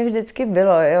tam pro mě vždycky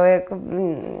bylo, jo, jako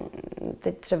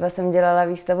teď třeba jsem dělala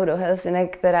výstavu do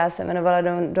Helsinek, která se jmenovala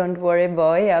Don't Worry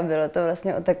Boy a bylo to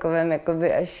vlastně o takovém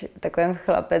jakoby až takovém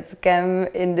chlapeckém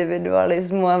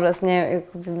individualismu a vlastně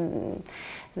jakoby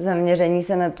zaměření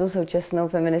se na tu současnou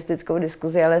feministickou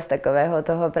diskuzi, ale z takového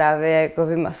toho právě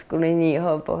jakoby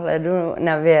maskulinního pohledu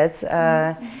na věc,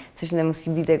 což nemusí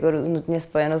být jako nutně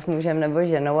spojeno s mužem nebo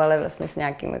ženou, ale vlastně s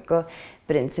nějakým jako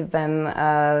principem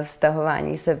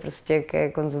vztahování se prostě ke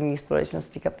konzumní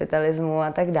společnosti, kapitalismu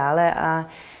a tak dále. A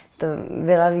to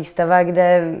byla výstava,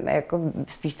 kde jako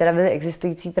spíš teda byly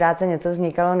existující práce, něco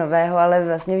vznikalo nového, ale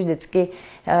vlastně vždycky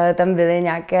tam byly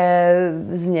nějaké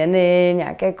změny,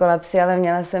 nějaké kolapsy, ale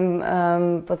měla jsem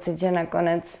pocit, že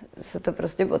nakonec se to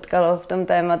prostě potkalo v tom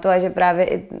tématu a že právě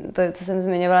i to, co jsem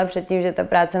zmiňovala předtím, že ta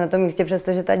práce na tom místě,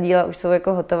 přestože ta díla už jsou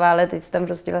jako hotová, ale teď tam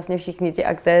prostě vlastně všichni ti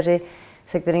aktéři,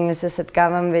 se kterými se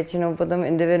setkávám většinou potom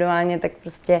individuálně, tak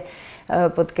prostě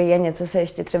potkají a něco se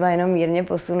ještě třeba jenom mírně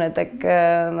posune, tak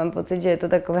mám pocit, že je to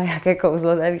takové nějaké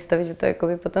kouzlo té výstavy, že to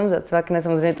jakoby potom zacvakne.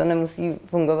 Samozřejmě to nemusí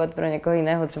fungovat pro někoho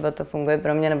jiného, třeba to funguje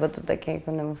pro mě, nebo to taky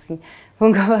jako nemusí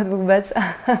fungovat vůbec.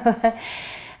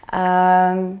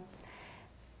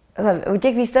 U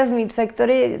těch výstav Meat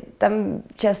Factory tam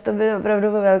často byly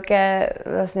opravdu velké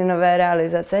vlastně nové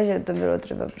realizace, že to bylo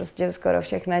třeba prostě skoro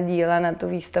všechna díla na tu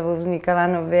výstavu vznikala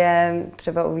nově,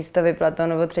 třeba u výstavy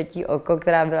Platonovo Třetí oko,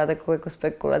 která byla takovou jako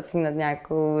spekulací nad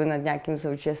nějakým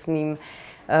současným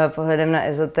pohledem na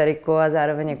ezoteriku a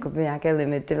zároveň jakoby nějaké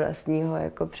limity vlastního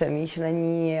jako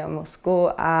přemýšlení a mozku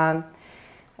a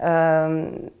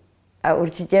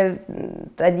určitě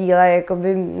ta díla,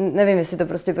 jakoby, nevím, jestli to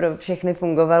prostě pro všechny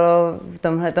fungovalo v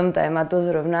tomhletom tématu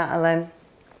zrovna,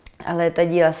 ale ta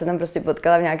díla se tam prostě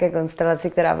potkala v nějaké konstelaci,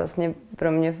 která vlastně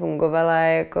pro mě fungovala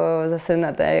jako zase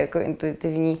na té jako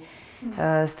intuitivní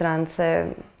stránce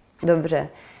dobře.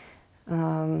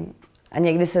 A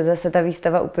někdy se zase ta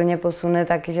výstava úplně posune,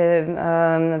 takže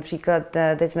například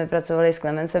teď jsme pracovali s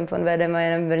Klemencem von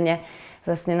Wedemajerem v Brně,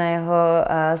 vlastně na jeho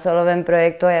solovém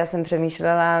projektu a já jsem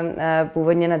přemýšlela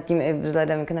původně nad tím i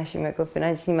vzhledem k našim jako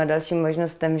finančním a dalším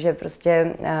možnostem, že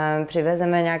prostě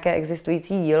přivezeme nějaké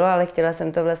existující dílo, ale chtěla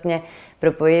jsem to vlastně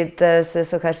propojit se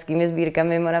sochařskými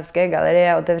sbírkami Moravské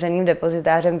galerie a otevřeným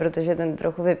depozitářem, protože ten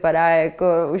trochu vypadá jako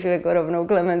už jako rovnou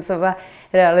Klemencova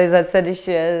realizace,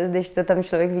 když to tam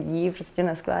člověk vidí, prostě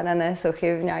naskládané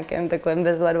sochy v nějakém takovém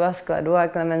bezladu a skladu a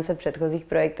Klemence v předchozích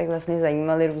projektech vlastně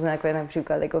zajímaly různé, jako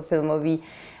například jako filmový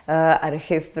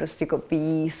archiv prostě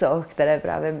kopií soch, které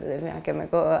právě byly v nějakém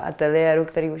jako ateliéru,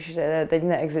 který už teď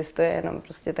neexistuje, jenom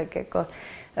prostě tak jako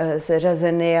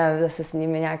seřazeny a zase s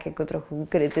nimi nějak jako trochu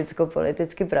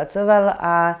kriticko-politicky pracoval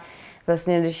a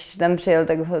vlastně když tam přijel,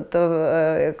 tak ho to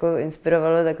jako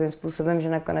inspirovalo takovým způsobem, že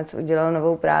nakonec udělal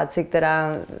novou práci,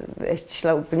 která ještě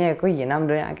šla úplně jako jinam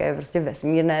do nějaké prostě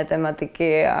vesmírné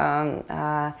tematiky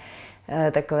a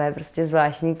takové prostě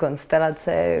zvláštní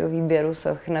konstelace výběru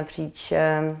soch napříč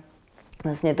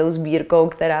vlastně tou sbírkou,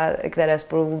 které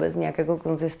spolu vůbec nějak jako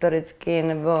konzistoricky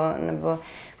nebo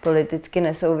politicky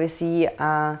nesouvisí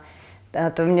a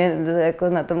to mě jako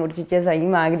na tom určitě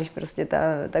zajímá, když prostě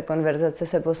ta konverzace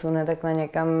se posune takhle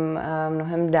někam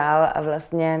mnohem dál a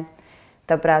vlastně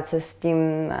ta práce s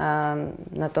tím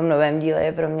na tom novém díle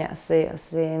je pro mě asi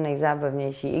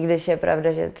nejzábavnější. I když je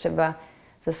pravda, že třeba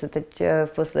zase teď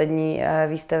v poslední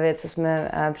výstavě, co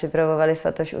jsme připravovali s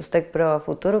Fatoš Ustek pro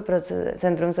Futuru, pro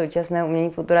Centrum současného umění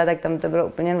Futura, tak tam to bylo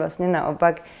úplně vlastně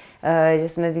naopak, že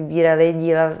jsme vybírali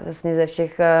díla vlastně ze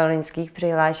všech loňských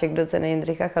přihlášek do ceny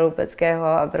Jindřicha Chalupeckého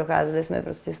a procházeli jsme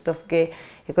prostě stovky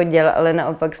jako děl, ale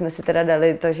naopak jsme si teda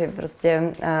dali to, že prostě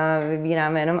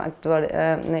vybíráme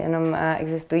jenom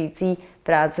existující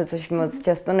práce, což moc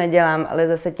často nedělám, ale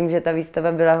zase tím, že ta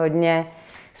výstava byla hodně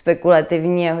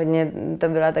spekulativní a hodně to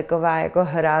byla taková jako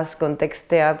hra s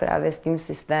kontexty a právě s tím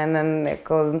systémem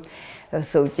jako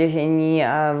soutěžení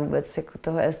a vůbec jako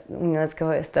toho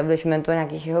uměleckého establishmentu a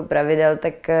nějakých jeho pravidel,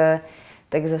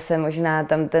 tak zase možná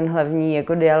tam ten hlavní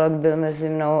jako dialog byl mezi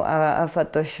mnou a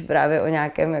Fatoš právě o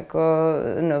nějakém jako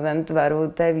novém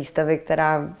tvaru té výstavy,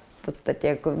 která v podstatě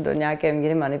jako do nějaké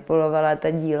míry manipulovala ta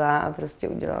díla a prostě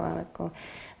udělala jako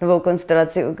novou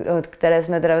konstelaci, od které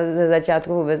jsme teda ze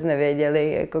začátku vůbec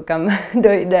nevěděli, jako kam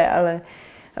dojde,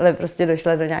 ale prostě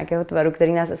došla do nějakého tvaru,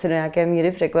 který nás asi do nějaké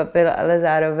míry překvapil, ale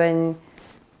zároveň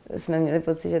jsme měli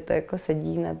pocit, že to jako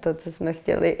sedí na to, co jsme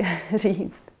chtěli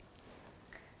říct.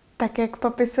 Tak jak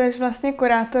popisuješ vlastně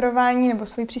kurátorování nebo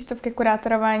svůj přístup ke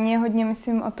kurátorování, je hodně,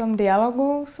 myslím, o tom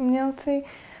dialogu s umělci.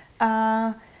 A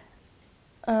jak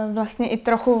vlastně vlastně i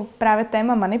trochu právě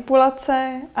téma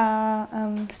manipulace a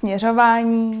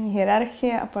směřování,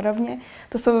 hierarchie a podobně.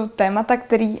 To jsou témata,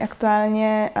 které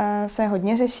aktuálně se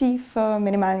hodně řeší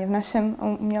minimálně v našem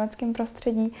uměleckém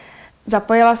prostředí.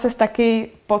 Zapojila ses taky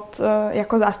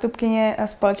jako zástupkyně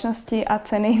společnosti a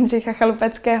ceny Jindřicha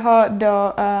Chalupeckého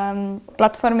do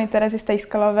platformy Terezy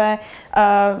Stejskalové,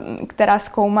 která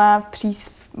zkoumá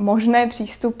možné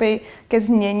přístupy ke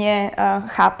změně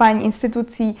chápání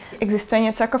institucí. Existuje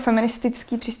něco jako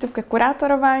feministický přístup ke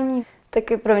kurátorování?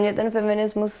 Taky pro mě ten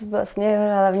feminismus vlastně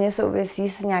hlavně souvisí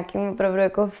s nějakým opravdu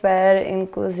jako fair,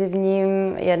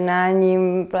 inkluzivním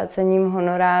jednáním, placením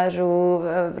honorářů,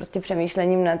 prostě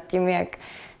přemýšlením nad tím, jak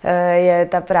je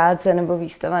ta práce nebo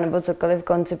výstava nebo cokoliv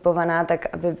koncipovaná, tak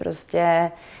aby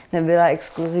prostě nebyla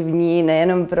exkluzivní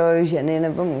nejenom pro ženy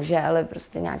nebo muže, ale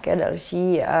prostě nějaké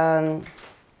další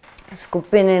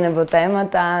skupiny nebo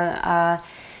témata a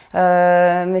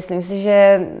myslím si,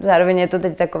 že zároveň je to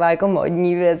teď taková jako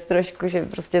modní věc trošku, že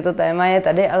prostě to téma je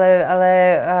tady,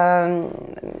 ale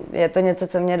je to něco,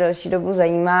 co mě delší dobu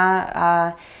zajímá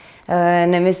a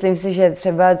nemyslím si, že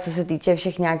třeba co se týče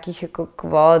všech nějakých jako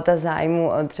kvót a zájmů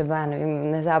o třeba,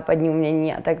 nevím, nezápadní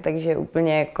umění a tak, takže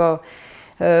úplně jako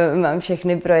mám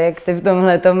všechny projekty v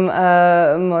tomhletom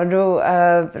modu,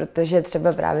 protože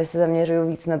třeba právě se zaměřuju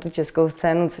víc na tu českou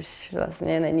scénu, což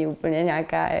vlastně není úplně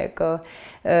nějaká jako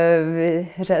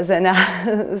vyřazená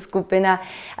skupina,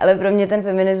 ale pro mě ten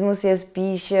feminismus je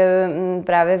spíš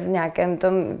právě v nějakém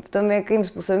tom, jakým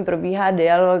způsobem probíhá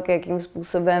dialog, jakým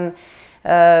způsobem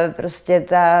prostě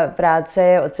ta práce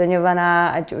je oceňovaná,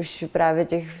 ať už právě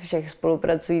těch všech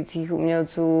spolupracujících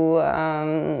umělců,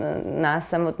 nás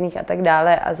samotných a tak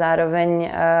dále a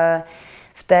zároveň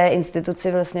v té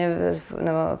instituci vlastně,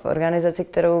 nebo v organizaci,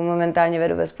 kterou momentálně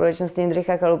vedu ve společnosti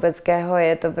Jindřicha Chalupeckého,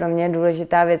 je to pro mě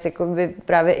důležitá věc, jakoby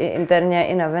právě i interně,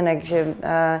 i navenek, že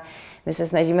my se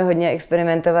snažíme hodně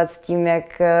experimentovat s tím,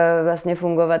 jak vlastně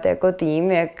fungovat jako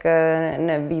tým, jak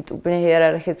nebýt úplně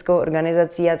hierarchickou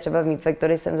organizací a třeba v Meat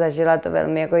Factory jsem zažila to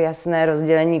velmi jako jasné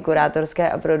rozdělení kurátorské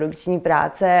a produkční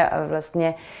práce a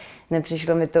vlastně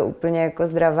nepřišlo mi to úplně jako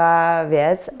zdravá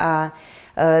věc a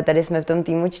tady jsme v tom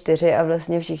týmu 4 a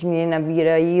vlastně všichni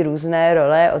nabírají různé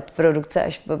role od produkce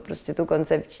až po prostě tu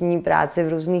koncepční práci v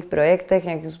různých projektech,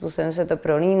 nějakým způsobem se to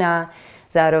prolíná.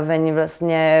 Zároveň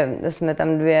vlastně jsme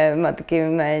tam 2 matky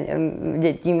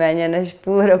dětí méně než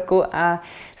půl roku a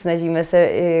snažíme se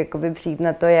i jakoby přijít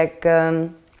na to, jak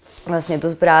vlastně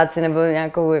tu práci nebo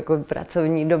nějakou jako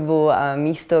pracovní dobu a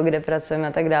místo, kde pracujeme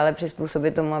a tak dále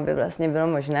přizpůsobit tomu, aby vlastně bylo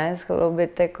možné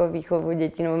skloubit jako výchovu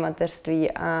dětí nebo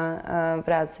mateřství a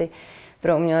práci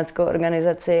pro uměleckou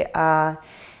organizaci a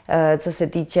co se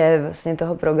týče vlastně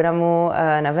toho programu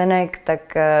navenek,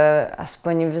 tak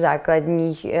aspoň v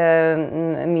základních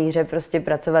míře prostě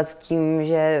pracovat s tím,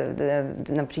 že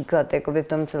například jakoby v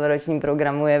tom celoročním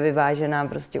programu je vyvážená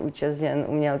prostě účast žen,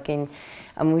 umělkyň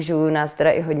a mužů. Nás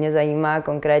teda i hodně zajímá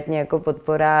konkrétně jako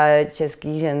podpora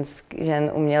českých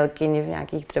žen umělkyň v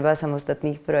nějakých třeba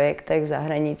samostatných projektech v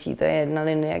zahraničí. To je jedna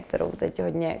linie, kterou teď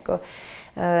hodně jako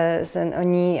se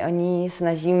o ní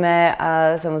snažíme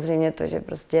a samozřejmě to, že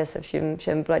prostě se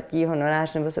všem platí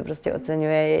honorář nebo se prostě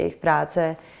oceňuje jejich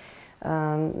práce,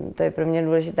 to je pro mě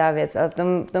důležitá věc. Ale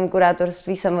v tom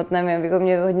kurátorství samotném jako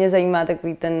mě hodně zajímá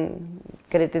takový ten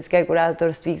kritické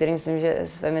kurátorství, který myslím, že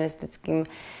s feministickým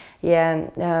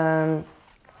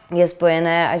je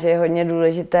spojené a že je hodně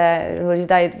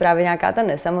důležitá je právě nějaká ta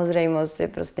nesamozřejmost, je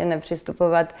prostě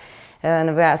nepřistupovat,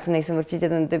 nebo já asi nejsem určitě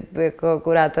ten typ jako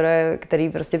kurátora, který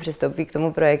prostě přistoupí k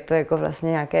tomu projektu jako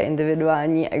vlastně nějaké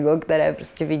individuální ego, které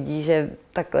prostě vidí, že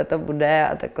takhle to bude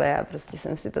a takhle já prostě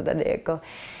jsem si to tady jako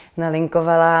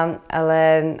nalinkovala,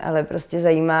 ale prostě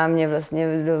zajímá mě vlastně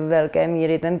do velké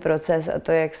míry ten proces a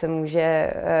to, jak se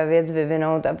může věc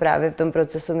vyvinout a právě v tom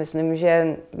procesu myslím,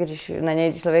 že když na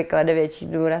něj člověk klade větší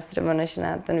důraz třeba než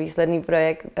na ten výsledný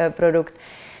produkt,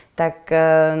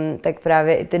 tak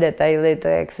právě i ty detaily, to,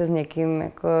 jak se s někým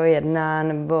jako jedná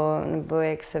nebo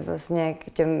jak se vlastně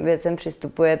k těm věcem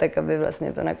přistupuje, tak aby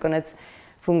vlastně to nakonec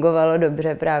fungovalo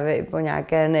dobře právě i po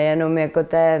nějaké nejenom jako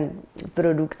té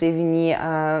produktivní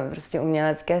a prostě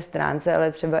umělecké stránce,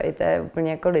 ale třeba i té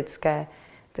úplně jako lidské.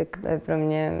 Tak to je pro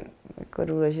mě jako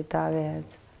důležitá věc.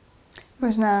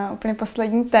 Možná úplně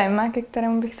poslední téma, ke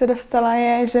kterému bych se dostala,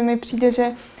 je, že mi přijde,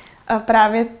 že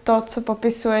právě to, co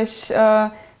popisuješ,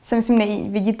 se myslím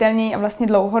nejviditelněji a vlastně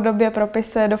dlouhodobě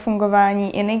propisuje do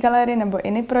fungování Iny galerie nebo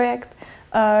Iny projekt,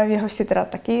 jehož si teda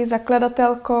taky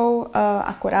zakladatelkou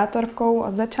a kurátorkou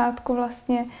od začátku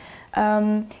vlastně.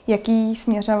 Jaký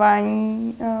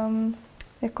směřování,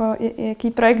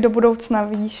 jaký projekt do budoucna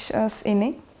vidíš z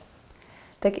Iny?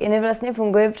 Tak INI vlastně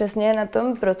funguje přesně na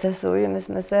tom procesu, že my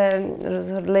jsme se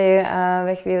rozhodli a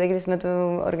ve chvíli, kdy jsme tu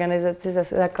organizaci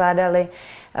zakládali,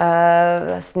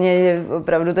 vlastně že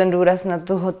opravdu ten důraz na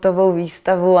tu hotovou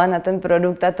výstavu a na ten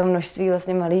produkt a to množství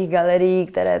vlastně malých galerií,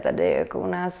 které tady jako u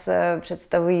nás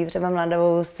představují třeba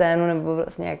mladou scénu nebo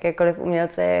vlastně jakékoliv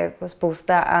umělce je jako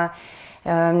spousta a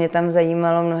mě tam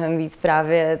zajímalo mnohem víc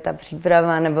právě ta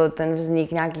příprava nebo ten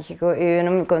vznik nějakých jako i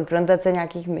jenom konfrontace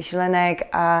nějakých myšlenek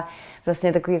a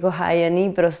vlastně takový jako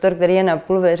hájený prostor, který je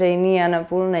napůl veřejný a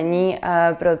napůl není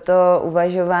a pro to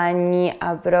uvažování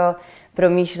a pro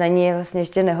promýšlení vlastně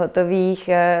ještě nehotových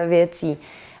věcí.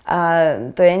 A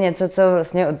to je něco, co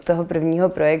vlastně od toho prvního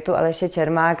projektu Aleše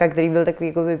Čermáka, který byl takový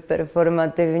jako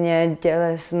performativně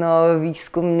tělesno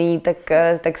výzkumný,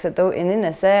 tak se tou INI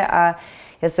nese a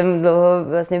já jsem dlouho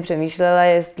vlastně přemýšlela,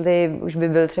 jestli už by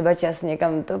byl třeba čas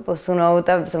někam to posunout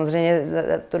a samozřejmě za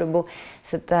tu dobu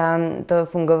se to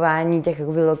fungování těch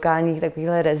jakoby lokálních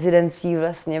takovýchhle rezidencí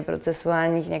vlastně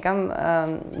procesuálních někam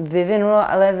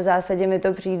vyvinulo, ale v zásadě mi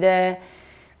to přijde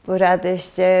pořád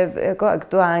ještě jako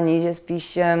aktuální, že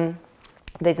spíš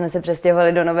teď jsme se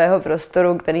přestěhovali do nového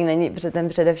prostoru, který není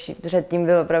předtím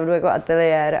byl opravdu jako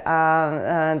ateliér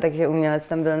takže umělec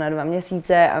tam byl na 2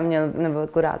 měsíce a měl, nebo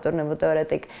kurátor nebo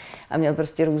teoretik a měl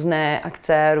prostě různé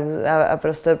akce a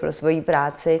prostor pro svoji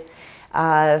práci.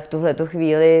 A v tuhletu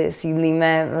chvíli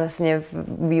sídlíme vlastně v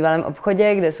bývalém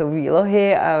obchodě, kde jsou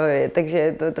výlohy takže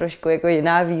je to trošku jako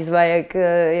jiná výzva,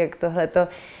 jak tohleto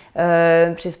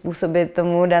přizpůsobit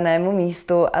tomu danému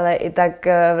místu, ale i tak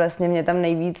vlastně mě tam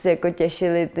nejvíc jako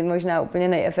těšily ty možná úplně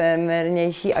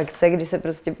nejefemérnější akce, kdy se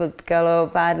prostě potkalo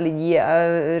pár lidí a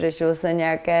řešilo se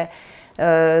nějaké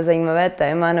zajímavé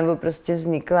téma, nebo prostě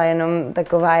vznikla jenom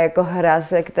taková jako hra,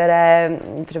 se které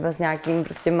třeba s nějakým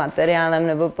prostě materiálem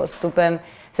nebo postupem,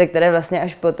 se které vlastně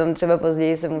až potom třeba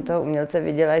později jsem u toho umělce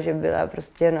viděla, že byla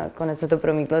prostě nakonec se to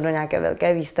promítlo do nějaké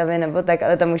velké výstavy nebo tak,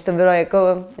 ale tam už to bylo jako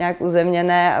nějak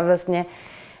uzemněné a vlastně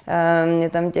mě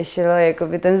tam těšilo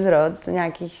jakoby ten zrod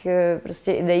nějakých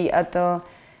prostě ideí a to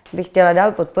bych chtěla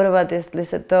dál podporovat, jestli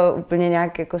se to úplně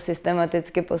nějak jako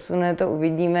systematicky posune, to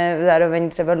uvidíme. Zároveň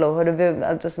třeba dlouhodobě,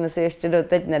 a to jsme si ještě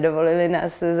doteď nedovolili,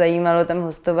 nás zajímalo tam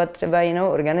hostovat třeba jinou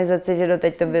organizaci, že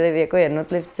doteď to byli jako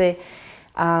jednotlivci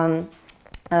a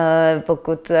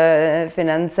pokud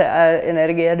finance a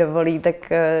energie dovolí,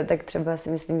 tak třeba si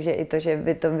myslím, že i to, že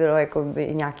by to bylo jako by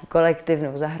nějaký kolektiv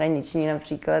nebo zahraniční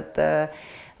například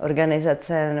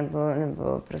organizace nebo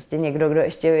prostě někdo, kdo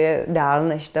ještě je dál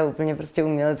než ta úplně prostě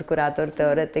umělec, kurátor,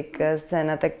 teoretik,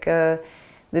 scéna, tak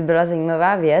by byla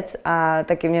zajímavá věc a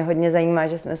taky mě hodně zajímá,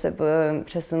 že jsme se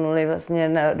přesunuli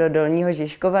vlastně do Dolního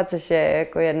Žižkova, což je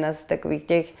jako jedna z takových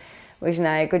těch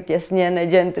možná jako těsně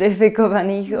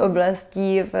negentrifikovaných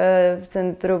oblastí v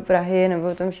centru Prahy nebo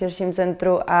v tom širším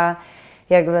centru a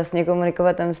jak vlastně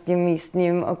komunikovat tam s tím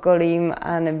místním okolím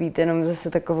a nebýt jenom zase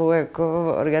takovou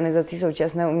jako organizací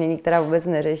současného umění, která vůbec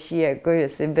neřeší, jako že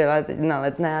si byla teď na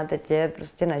Letné a teď je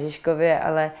prostě na Žižkově,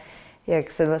 ale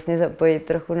jak se vlastně zapojit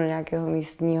trochu do nějakého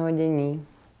místního dění.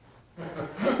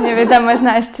 Mě by tam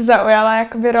možná ještě zaujala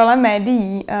jakoby role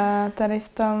médií tady v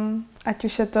tom, ať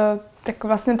už je to tak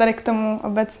vlastně tady k tomu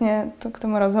obecně, k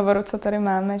tomu rozhovoru, co tady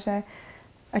máme, že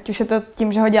ať už je to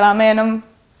tím, že ho děláme jenom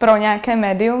pro nějaké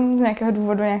médium, z nějakého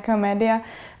důvodu nějakého média,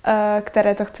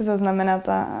 které to chce zaznamenat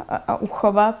a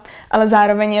uchovat, ale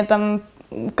zároveň je tam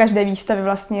u každé výstavy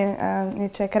vlastně je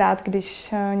člověk rád,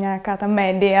 když nějaká ta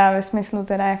média ve smyslu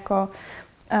teda jako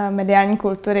mediální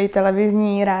kultury,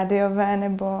 televizní, rádiové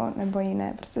nebo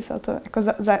jiné, prostě se o to jako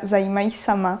zajímají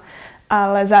sama.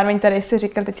 Ale zároveň tady si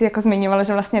říkal, teď si jako zmiňovala,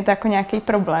 že vlastně je to jako nějaký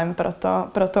problém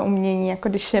pro to umění, jako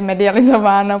když je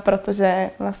medializováno, protože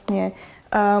vlastně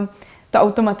to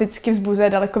automaticky vzbuzuje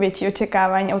daleko větší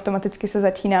očekávání, automaticky se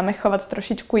začínáme chovat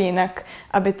trošičku jinak,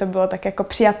 aby to bylo tak jako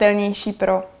přijatelnější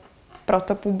pro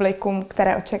to publikum,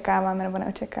 které očekáváme nebo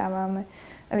neočekáváme.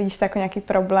 A vidíš to jako nějaký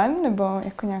problém nebo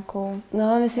jako nějakou...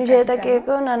 No, myslím, že je taky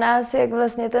jako na nás, jak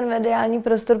vlastně ten mediální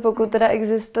prostor, pokud teda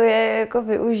existuje, jako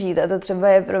využít. A to třeba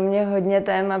je pro mě hodně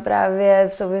téma právě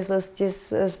v souvislosti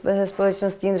se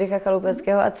společností Jindřicha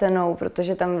Chaloupeckého a cenou,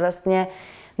 protože tam vlastně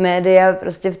média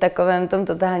prostě v takovém tom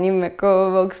totálním jako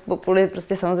vox populi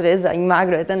prostě samozřejmě zajímá,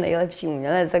 kdo je ten nejlepší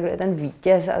umělec a kdo je ten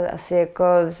vítěz a asi jako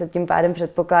se tím pádem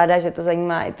předpokládá, že to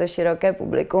zajímá i to široké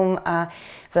publikum a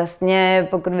vlastně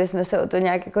pokud bychom se o to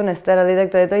nějak jako nestarali, tak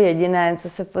to je to jediné, co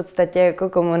se v podstatě jako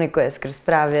komunikuje skrz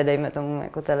právě, dejme tomu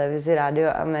jako televizi, rádio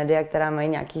a média, která mají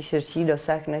nějaký širší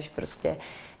dosah než prostě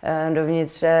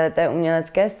dovnitř té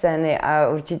umělecké scény a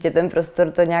určitě ten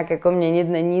prostor to nějak jako měnit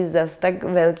není zas tak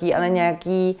velký, ale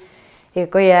nějaký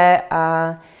jako je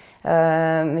a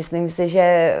myslím si,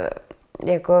 že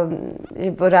jako,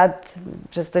 že pořád,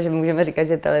 přestože můžeme říkat,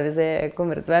 že televize je jako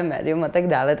mrtvé médium a tak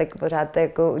dále, tak pořád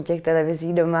jako u těch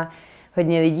televizí doma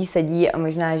hodně lidí sedí a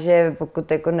možná, že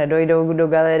pokud jako nedojdou do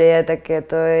galerie, tak je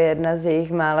to jedna z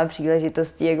jejich mála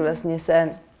příležitostí, jak vlastně se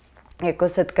jako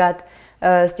setkat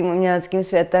s tím uměleckým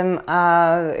světem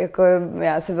a jako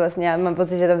já mám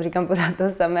pocit, že tam říkám pořád to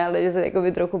samé, ale že se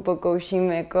jakoby trochu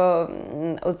pokouším jako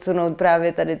odsunout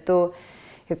právě tady tu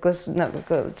jako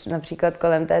například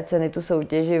kolem té ceny tu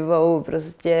soutěživou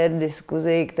prostě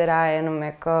diskuzi, která je jenom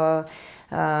jako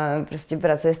prostě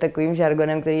pracuje s takovým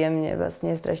žargonem, který je mně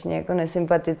vlastně strašně jako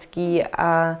nesympatický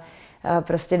a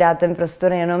prostě dát ten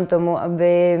prostor jenom tomu,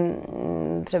 aby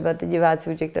třeba ty diváci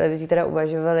u těch televizí teda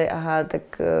uvažovali, aha, tak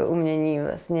umění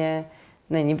vlastně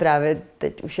není právě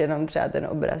teď už jenom třeba ten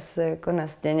obraz jako na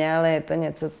stěně, ale je to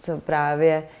něco, co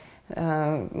právě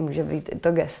může být i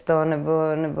to gesto nebo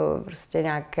prostě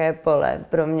nějaké pole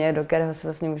pro mě, do kterého se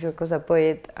vlastně můžu jako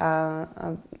zapojit a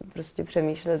prostě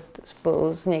přemýšlet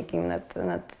spolu s někým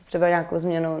nad třeba nějakou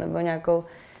změnou nebo nějakou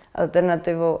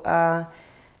alternativou a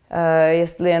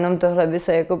jestli jenom tohle by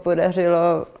se jako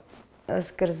podařilo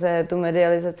skrze tu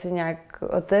medializaci nějak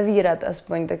otevírat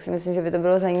aspoň, tak si myslím, že by to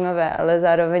bylo zajímavé, ale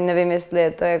zároveň nevím, jestli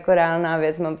je to jako reálná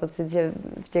věc. Mám pocit, že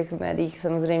v těch médiích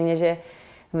samozřejmě, že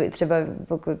třeba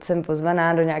pokud jsem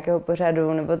pozvaná do nějakého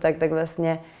pořadu nebo tak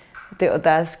vlastně ty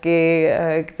otázky,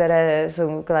 které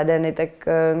jsou kladeny, tak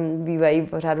bývají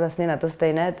pořád vlastně na to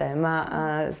stejné téma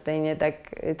a stejně tak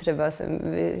i třeba jsem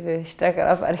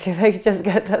vyštrakala v archivech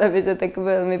České televize, tak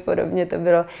velmi podobně to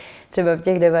bylo třeba v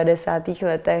těch 90.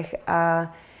 letech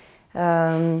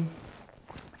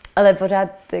ale pořád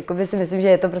si myslím, že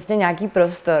je to prostě nějaký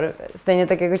prostor. Stejně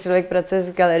tak jako člověk pracuje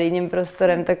s galerijním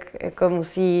prostorem, tak jako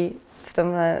musí v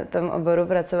tom oboru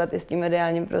pracovat i s tím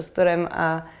mediálním prostorem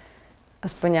a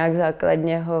aspoň nějak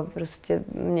základně ho prostě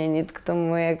měnit k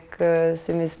tomu, jak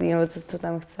si myslí, nebo co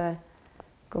tam chce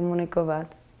komunikovat.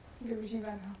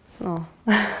 Využívat ho. No.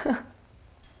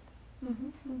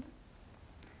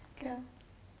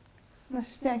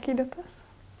 Máš nějaký dotaz?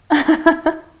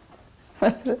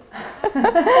 Tak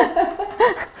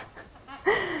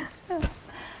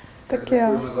jo.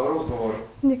 Děkujeme za rozhovor.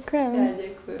 Děkujeme. Já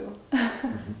děkuju.